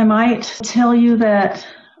 So I might tell you that,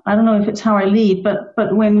 I don't know if it's How I Lead,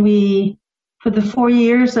 but when for the 4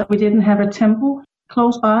 years that we didn't have a temple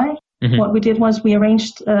close by, what we did was we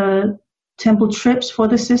arranged temple trips for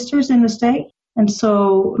the sisters in the state. And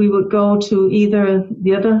so we would go to either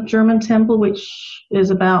the other German temple, which is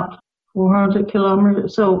about 400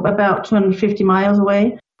 kilometers, so about 250 miles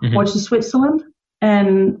away, or to Switzerland.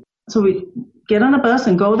 And so we get on a bus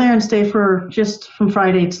and go there and stay just from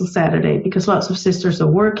Friday till Saturday, because lots of sisters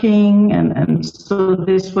are working. And so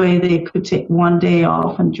this way they could take one day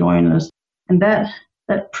off and join us. And that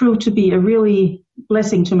proved to be a really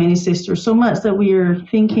blessing to many sisters, so much that we are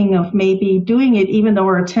thinking of maybe doing it, even though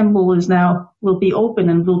our temple will be open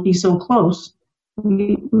and will be so close.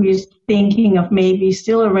 We're thinking of maybe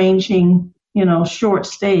still arranging, short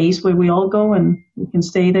stays where we all go and we can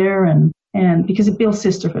stay there, and because it builds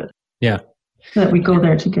sisterhood. Yeah. So that we go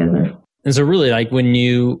there together. And so really, like when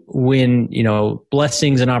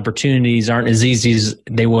blessings and opportunities aren't as easy as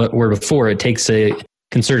they were before, it takes a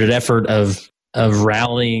concerted effort of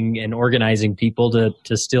rallying and organizing people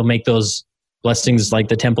to still make those blessings like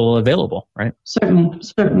the temple available, right?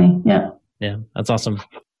 Certainly. Yeah. Yeah. That's awesome.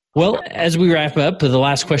 Well, as we wrap up, the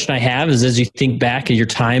last question I have is, as you think back at your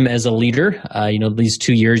time as a leader, these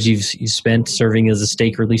 2 years you've spent serving as a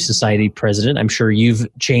Stake Relief Society president, I'm sure you've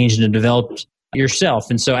changed and developed yourself.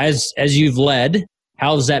 And so as you've led,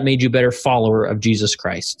 how has that made you a better follower of Jesus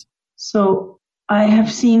Christ? So I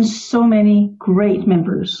have seen so many great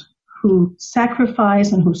members who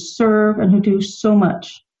sacrifice and who serve and who do so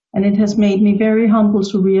much. And it has made me very humble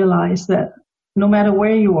to realize that no matter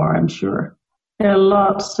where you are, I'm sure, there are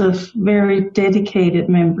lots of very dedicated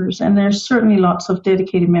members, and there's certainly lots of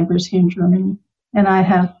dedicated members here in Germany. And I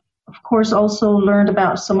have, of course, also learned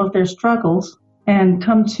about some of their struggles and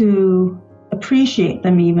come to appreciate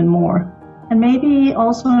them even more. And maybe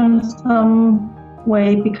also in some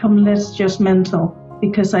way become less judgmental,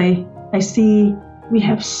 because I see we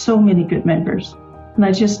have so many good members. And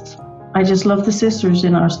I just love the sisters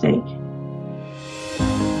in our stake.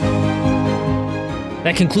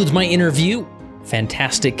 That concludes my interview.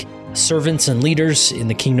 Fantastic servants and leaders in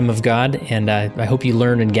the kingdom of God, and I hope you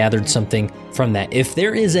learned and gathered something from that. If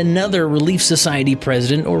there is another Relief Society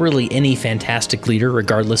president, or really any fantastic leader,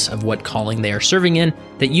 regardless of what calling they are serving in,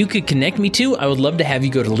 that you could connect me to, I would love to have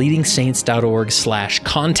you go to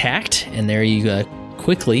leadingsaints.org/contact, and there you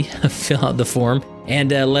quickly fill out the form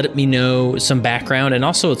and let me know some background. And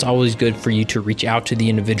also, it's always good for you to reach out to the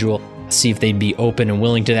individual, see if they'd be open and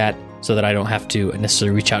willing to that, so that I don't have to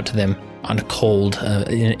necessarily reach out to them on a cold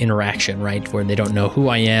interaction, right, where they don't know who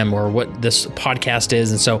I am or what this podcast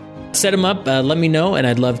is. And so set them up, let me know, and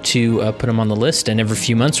I'd love to put them on the list. And every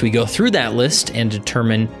few months, we go through that list and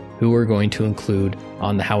determine who we're going to include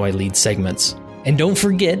on the How I Lead segments. And don't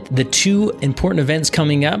forget the 2 important events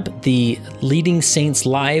coming up: the Leading Saints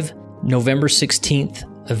Live November 16th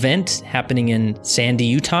event happening in Sandy,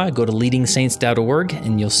 Utah. Go to leadingsaints.org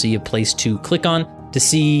and you'll see a place to click on to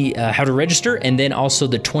see how to register. And then also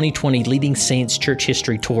the 2020 Leading Saints Church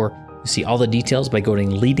History Tour. You see all the details by going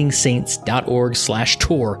to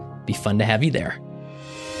leadingsaints.org/tour. Be fun to have you there.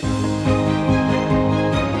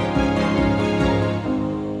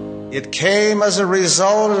 It came as a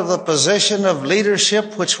result of the position of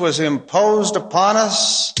leadership which was imposed upon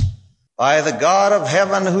us by the God of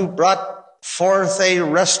heaven, who brought forth a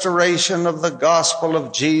restoration of the gospel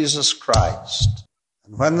of Jesus Christ.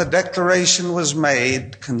 And when the declaration was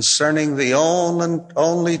made concerning the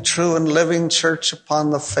only true and living church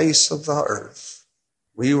upon the face of the earth,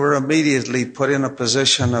 we were immediately put in a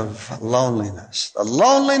position of loneliness, the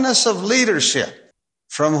loneliness of leadership,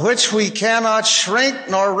 from which we cannot shrink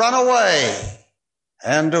nor run away,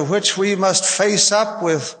 and to which we must face up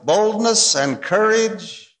with boldness and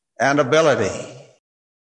courage and ability.